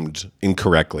assumed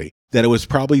incorrectly that it was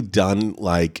probably done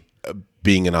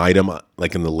being an item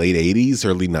in the late 80s,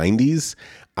 early 90s.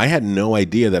 I had no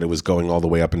idea that it was going all the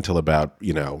way up until about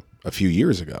a few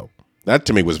years ago. That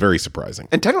to me was very surprising.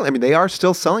 And technically, they are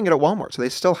still selling it at Walmart, so they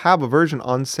still have a version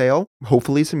on sale.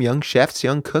 Hopefully some young chefs,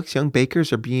 young cooks, young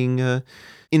bakers are being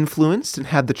influenced and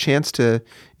had the chance to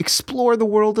explore the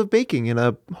world of baking in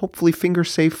a hopefully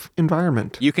finger-safe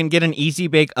environment. You can get an Easy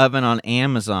Bake Oven on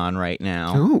Amazon right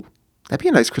now. Ooh, that'd be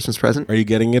a nice Christmas present. Are you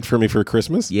getting it for me for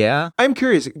Christmas? Yeah. I'm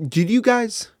curious, did you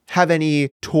guys have any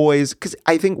toys? Because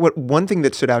I think one thing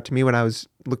that stood out to me when I was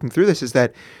looking through this is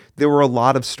that there were a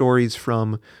lot of stories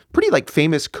from pretty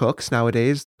famous cooks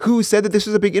nowadays who said that this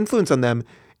was a big influence on them.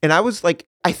 And I was like,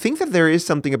 I think that there is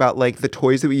something about the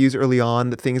toys that we use early on,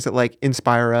 the things that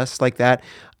inspire us like that.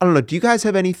 I don't know. Do you guys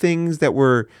have any things that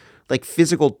were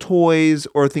physical toys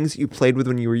or things that you played with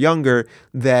when you were younger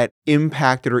that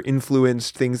impacted or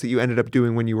influenced things that you ended up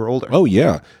doing when you were older? Oh,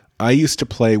 yeah. I used to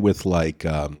play with like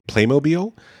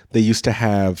Playmobil. They used to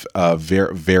have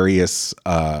various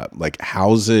like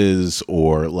houses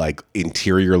or like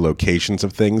interior locations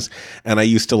of things. And I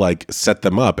used to like set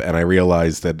them up, and I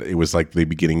realized that it was like the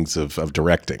beginnings of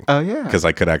directing. Oh, yeah. Because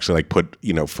I could actually like put,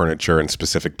 furniture in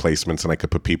specific placements, and I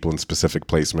could put people in specific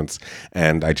placements.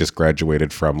 And I just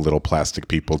graduated from little plastic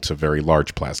people to very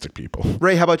large plastic people.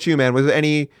 Ray, how about you, man? Was there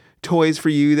any toys for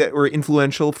you that were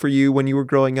influential for you when you were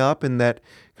growing up and that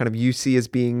kind of you see as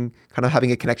being kind of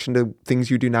having a connection to things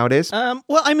you do nowadays?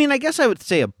 Well, I mean, I guess I would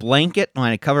say a blanket. When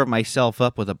I cover myself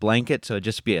up with a blanket, so it'd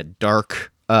just be a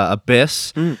dark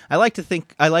abyss. I like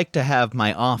to have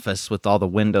my office with all the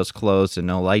windows closed and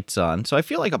no lights on. So I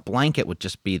feel like a blanket would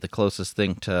just be the closest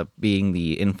thing to being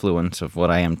the influence of what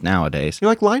I am nowadays.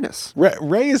 You're like Linus.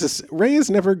 Ray is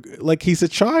never like he's a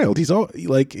child. He's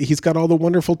got all the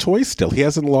wonderful toys still. He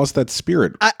hasn't lost that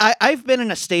spirit. I've been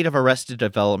in a state of arrested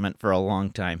development for a long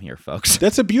time here, folks.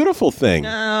 That's a beautiful thing.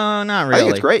 No, not really. I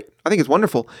think it's great. I think it's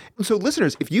wonderful. So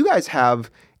listeners, if you guys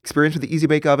have experience with the Easy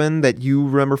Bake Oven that you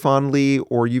remember fondly,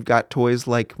 or you've got toys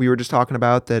like we were just talking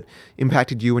about that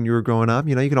impacted you when you were growing up,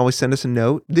 you can always send us a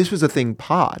note. This was a thing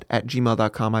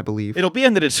pod@gmail.com, I believe. It'll be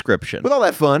in the description. With all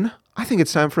that fun, I think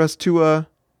it's time for us to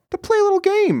play a little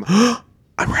game.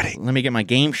 I'm ready. Let me get my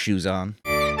game shoes on.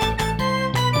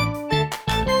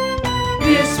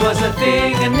 This was a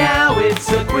thing and now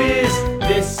it's a quiz.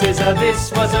 This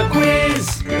was a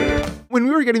quiz. When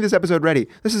we were getting this episode ready,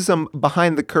 this is some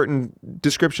behind the curtain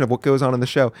description of what goes on in the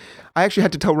show. I actually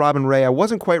had to tell Rob and Ray I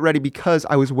wasn't quite ready because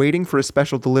I was waiting for a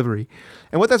special delivery.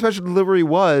 And what that special delivery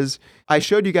was, I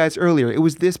showed you guys earlier. It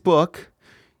was this book,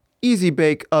 Easy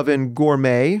Bake Oven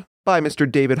Gourmet by Mr.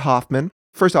 David Hoffman.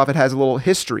 First off, it has a little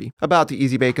history about the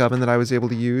Easy Bake Oven that I was able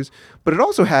to use, but it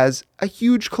also has a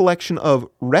huge collection of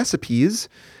recipes.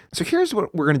 So here's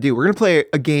what we're going to do. We're going to play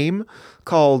a game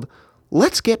called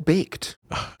Let's Get Baked.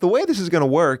 The way this is going to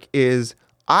work is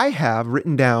I have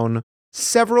written down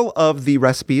several of the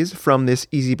recipes from this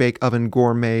Easy Bake Oven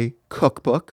Gourmet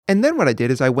cookbook. And then what I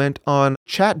did is I went on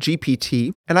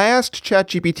ChatGPT and I asked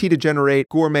ChatGPT to generate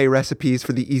gourmet recipes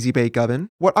for the Easy Bake Oven.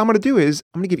 What I'm going to do is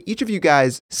I'm going to give each of you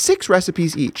guys 6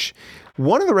 recipes each.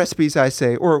 One of the recipes I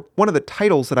say, or one of the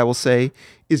titles that I will say,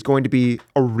 is going to be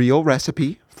a real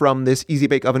recipe from this Easy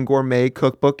Bake Oven Gourmet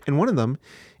cookbook. And one of them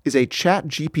is a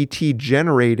ChatGPT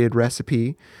generated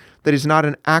recipe that is not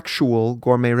an actual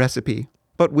gourmet recipe,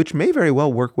 but which may very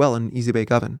well work well in an Easy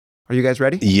Bake Oven. Are you guys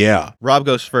ready? Yeah. Rob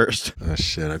goes first. Oh,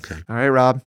 shit. Okay. All right,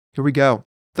 Rob. Here we go.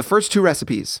 The first 2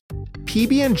 recipes,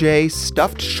 PB&J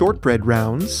stuffed shortbread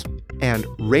rounds and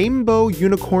rainbow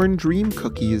unicorn dream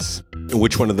cookies.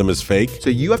 Which one of them is fake? So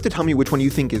you have to tell me which one you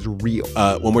think is real.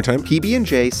 One more time.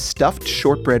 PB&J stuffed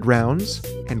shortbread rounds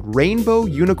and rainbow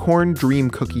unicorn dream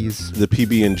cookies. The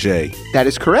PB&J. That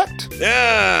is correct.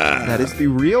 Yeah. That is the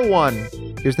real one.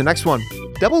 Here's the next one.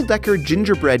 Double-decker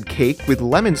gingerbread cake with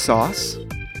lemon sauce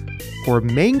or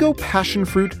mango passion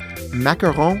fruit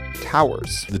macaron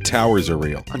towers. The towers are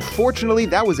real. Unfortunately,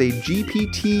 that was a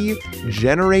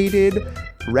GPT-generated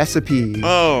recipe.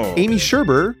 Oh. Amy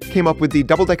Sherber came up with the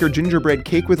double-decker gingerbread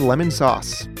cake with lemon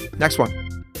sauce. Next one.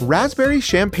 Raspberry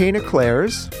champagne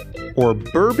eclairs or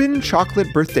bourbon chocolate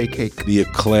birthday cake. The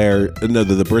eclair, no,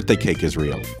 the birthday cake is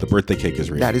real. The birthday cake is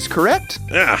real. That is correct.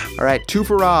 Yeah. All right, 2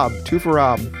 for Rob.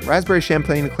 Raspberry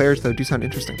champagne eclairs, though, do sound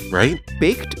interesting. Right?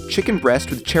 Baked chicken breast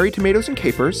with cherry tomatoes and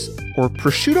capers or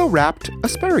prosciutto-wrapped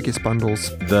asparagus bundles.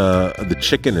 The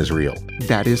chicken is real.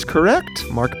 That is correct.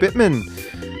 Mark Bittman.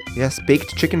 Yes,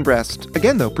 baked chicken breast.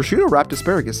 Again, though, prosciutto-wrapped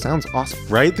asparagus sounds awesome.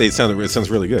 Right? It sounds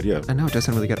really good, yeah. I know, it does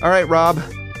sound really good. All right, Rob,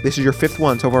 this is your 5th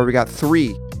one. So far, we got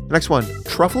 3. Next one,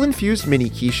 truffle-infused mini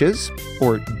quiches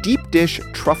or deep dish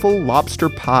truffle lobster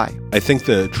pie. I think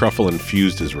the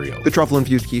truffle-infused is real. The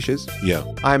truffle-infused quiches? Yeah.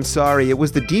 I'm sorry, it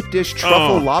was the deep dish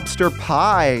truffle lobster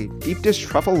pie. Deep dish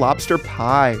truffle lobster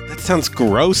pie. That sounds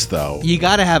gross, though. You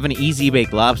gotta have an Easy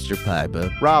Bake lobster pie,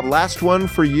 bub. Rob, last one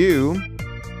for you.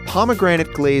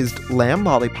 Pomegranate glazed lamb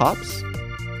lollipops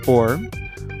or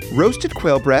roasted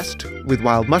quail breast with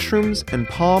wild mushrooms and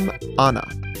palm anna.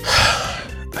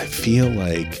 I feel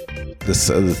like the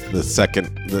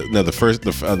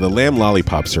lamb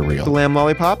lollipops are real. The lamb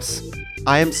lollipops?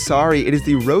 I am sorry, it is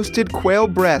the roasted quail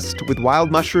breast with wild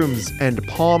mushrooms and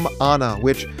palm anna,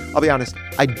 which, I'll be honest,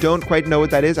 I don't quite know what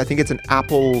that is. I think it's an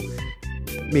apple,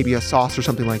 maybe a sauce or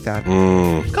something like that.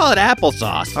 Call it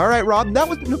applesauce. All right, Rob, that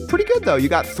was pretty good, though. You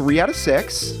got 3 out of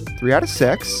 6. 3 out of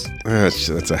 6.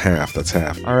 That's a half. That's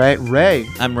half. All right, Ray.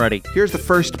 I'm ready. Here's the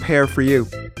first pair for you.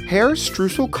 Pear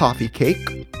streusel coffee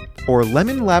cake or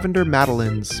lemon lavender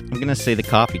madeleines. I'm gonna say the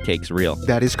coffee cake's real.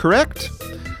 That is correct.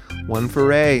 1 for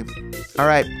Ray. All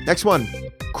right, next one.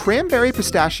 Cranberry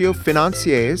pistachio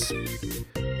financiers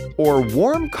or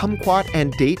warm kumquat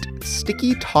and date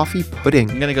sticky toffee pudding.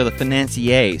 I'm going to go the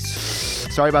financiers.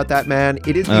 Sorry about that, man.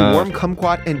 It is the warm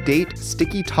kumquat and date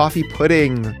sticky toffee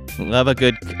pudding. Love a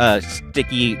good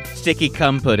sticky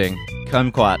cum pudding.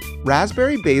 Kumquat.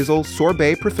 Raspberry basil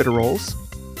sorbet profiteroles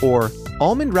or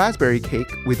almond raspberry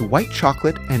cake with white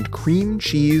chocolate and cream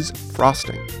cheese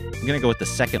frosting. I'm going to go with the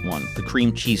second one, the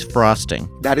cream cheese frosting.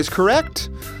 That is correct.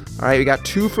 All right, we got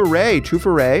 2 for Ray.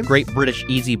 Great British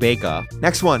Easy Bake Off.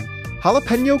 Next one,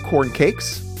 jalapeno corn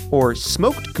cakes or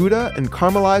smoked Gouda and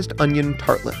caramelized onion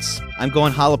tartlets. I'm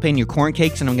going jalapeno corn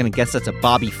cakes, and I'm going to guess that's a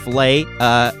Bobby Flay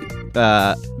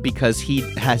because he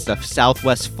has a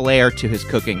Southwest flair to his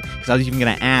cooking. Because I was even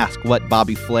going to ask what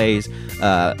Bobby Flay's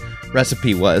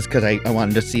recipe was because I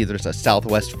wanted to see if there's a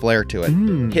Southwest flair to it.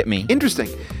 Hit me. Interesting.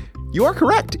 You are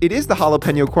correct. It is the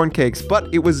jalapeno corn cakes,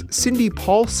 but it was Cindy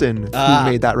Paulson who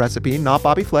made that recipe, not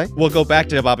Bobby Flay. We'll go back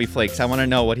to Bobby Flay because I want to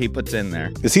know what he puts in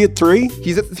there. Is he at 3?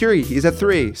 He's at 3. He's at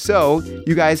 3. So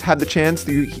you guys have the chance.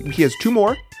 He has 2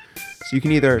 more. So you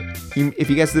can either, if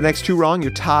he gets the next 2 wrong,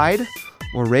 you're tied,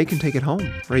 or Ray can take it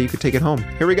home. Ray, you could take it home.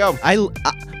 Here we go.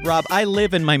 Rob, I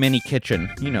live in my mini kitchen.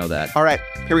 You know that. All right,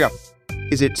 here we go.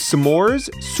 Is it s'mores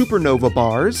supernova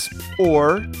bars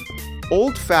or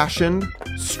old-fashioned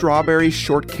strawberry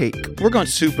shortcake? We're going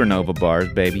supernova bars,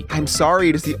 baby. I'm sorry,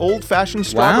 it is the old-fashioned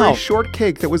strawberry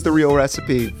shortcake that was the real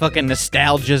recipe. Fucking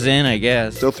nostalgia's in, I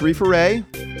guess. Still 3 for Ray.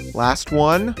 Last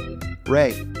one.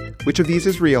 Ray, which of these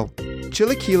is real?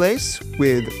 Chilaquiles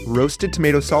with roasted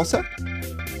tomato salsa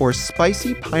or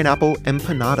spicy pineapple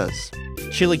empanadas?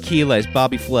 Chilaquiles,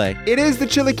 Bobby Flay. It is the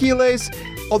chilaquiles,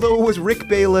 although it was Rick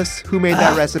Bayless who made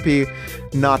that recipe,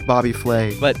 not Bobby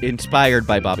Flay. But inspired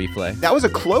by Bobby Flay. That was a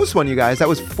close one, you guys. That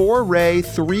was 4 Ray,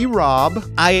 3 Rob.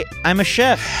 I'm a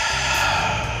chef.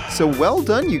 So well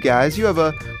done, you guys. You have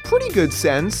a pretty good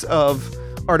sense of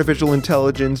artificial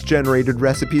intelligence generated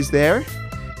recipes there.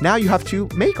 Now you have to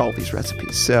make all these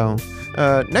recipes. So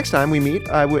next time we meet,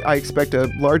 I expect a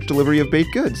large delivery of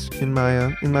baked goods in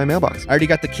my mailbox. I already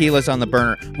got the kilos on the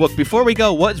burner. Look, before we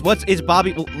go, what is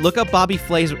Bobby? Look up Bobby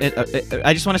Flay's.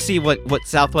 I just want to see what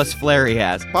Southwest flair he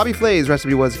has. Bobby Flay's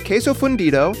recipe was queso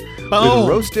fundido with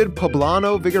roasted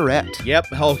poblano vinaigrette. Yep.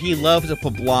 Oh, he loves a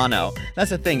poblano. That's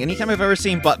the thing. Anytime I've ever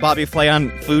seen Bobby Flay on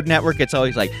Food Network, it's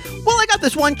always like, well, I got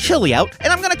this one chili out,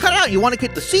 and I'm gonna cut it out. You want to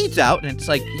get the seeds out? And it's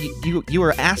like you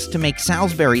were asked to make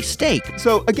Salisbury steak.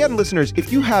 So again, listeners,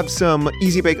 if you have some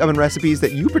Easy Bake Oven recipes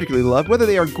that you particularly love, whether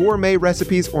they are gourmet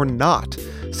recipes or not,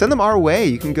 send them our way.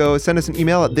 You can go send us an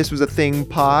email at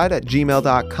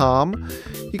thiswasathingpod@gmail.com.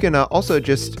 You can also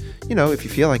just, if you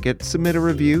feel like it, submit a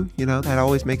review. That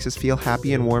always makes us feel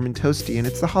happy and warm and toasty. And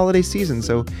it's the holiday season,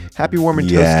 so happy, warm, and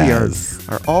toasty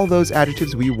are all those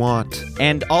adjectives we want.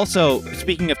 And also,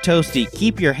 speaking of toasty,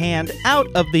 keep your hand out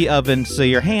of the oven so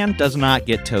your hand does not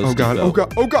get toasty. Oh, God. Oh,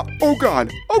 God. Oh, God. Oh, God.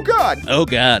 Oh, God. Oh,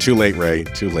 God. Too late, Ray.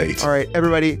 Too late. All right,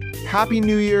 everybody. Happy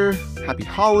New Year. Happy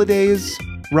holidays.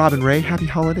 Rob and Ray, happy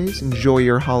holidays. Enjoy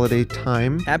your holiday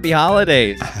time. Happy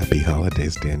holidays. Happy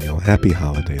holidays, Daniel. Happy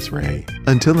holidays, Ray.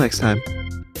 Until next time.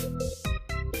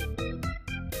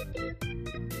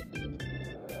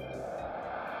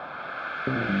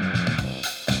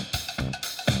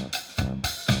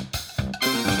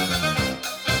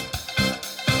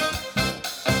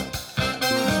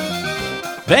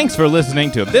 Thanks for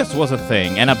listening to This Was a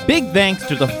Thing, and a big thanks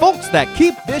to the folks that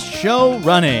keep this show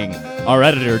running. Our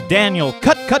editor, Daniel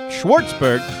Cut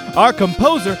Schwartzberg, our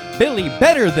composer, Billy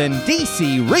Better Than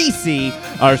DC Reese,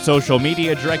 our social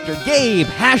media director, Gabe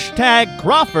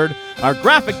 #Crawford, our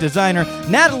graphic designer,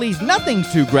 Natalie's Nothing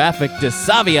Too Graphic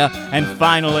DeSavia, and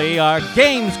finally, our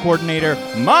games coordinator,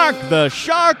 Mark the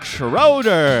Shark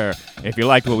Schroeder. If you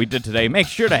liked what we did today, make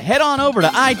sure to head on over to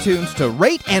iTunes to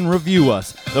rate and review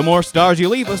us. The more stars you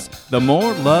leave us, the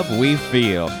more love we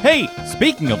feel. Hey,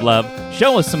 speaking of love,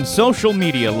 show us some social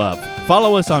media love.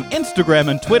 Follow us on Instagram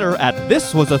and Twitter at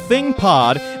This Was a Thing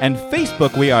Pod, and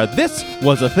Facebook we are This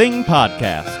Was a Thing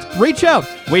Podcast. Reach out.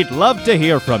 We'd love to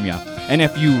hear from you. And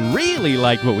if you really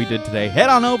like what we did today, head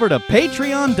on over to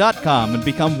patreon.com and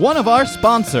become one of our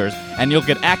sponsors, and you'll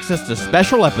get access to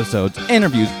special episodes,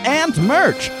 interviews, and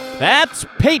merch. That's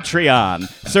Patreon.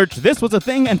 Search This Was a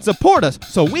Thing and support us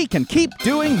so we can keep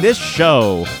doing this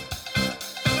show.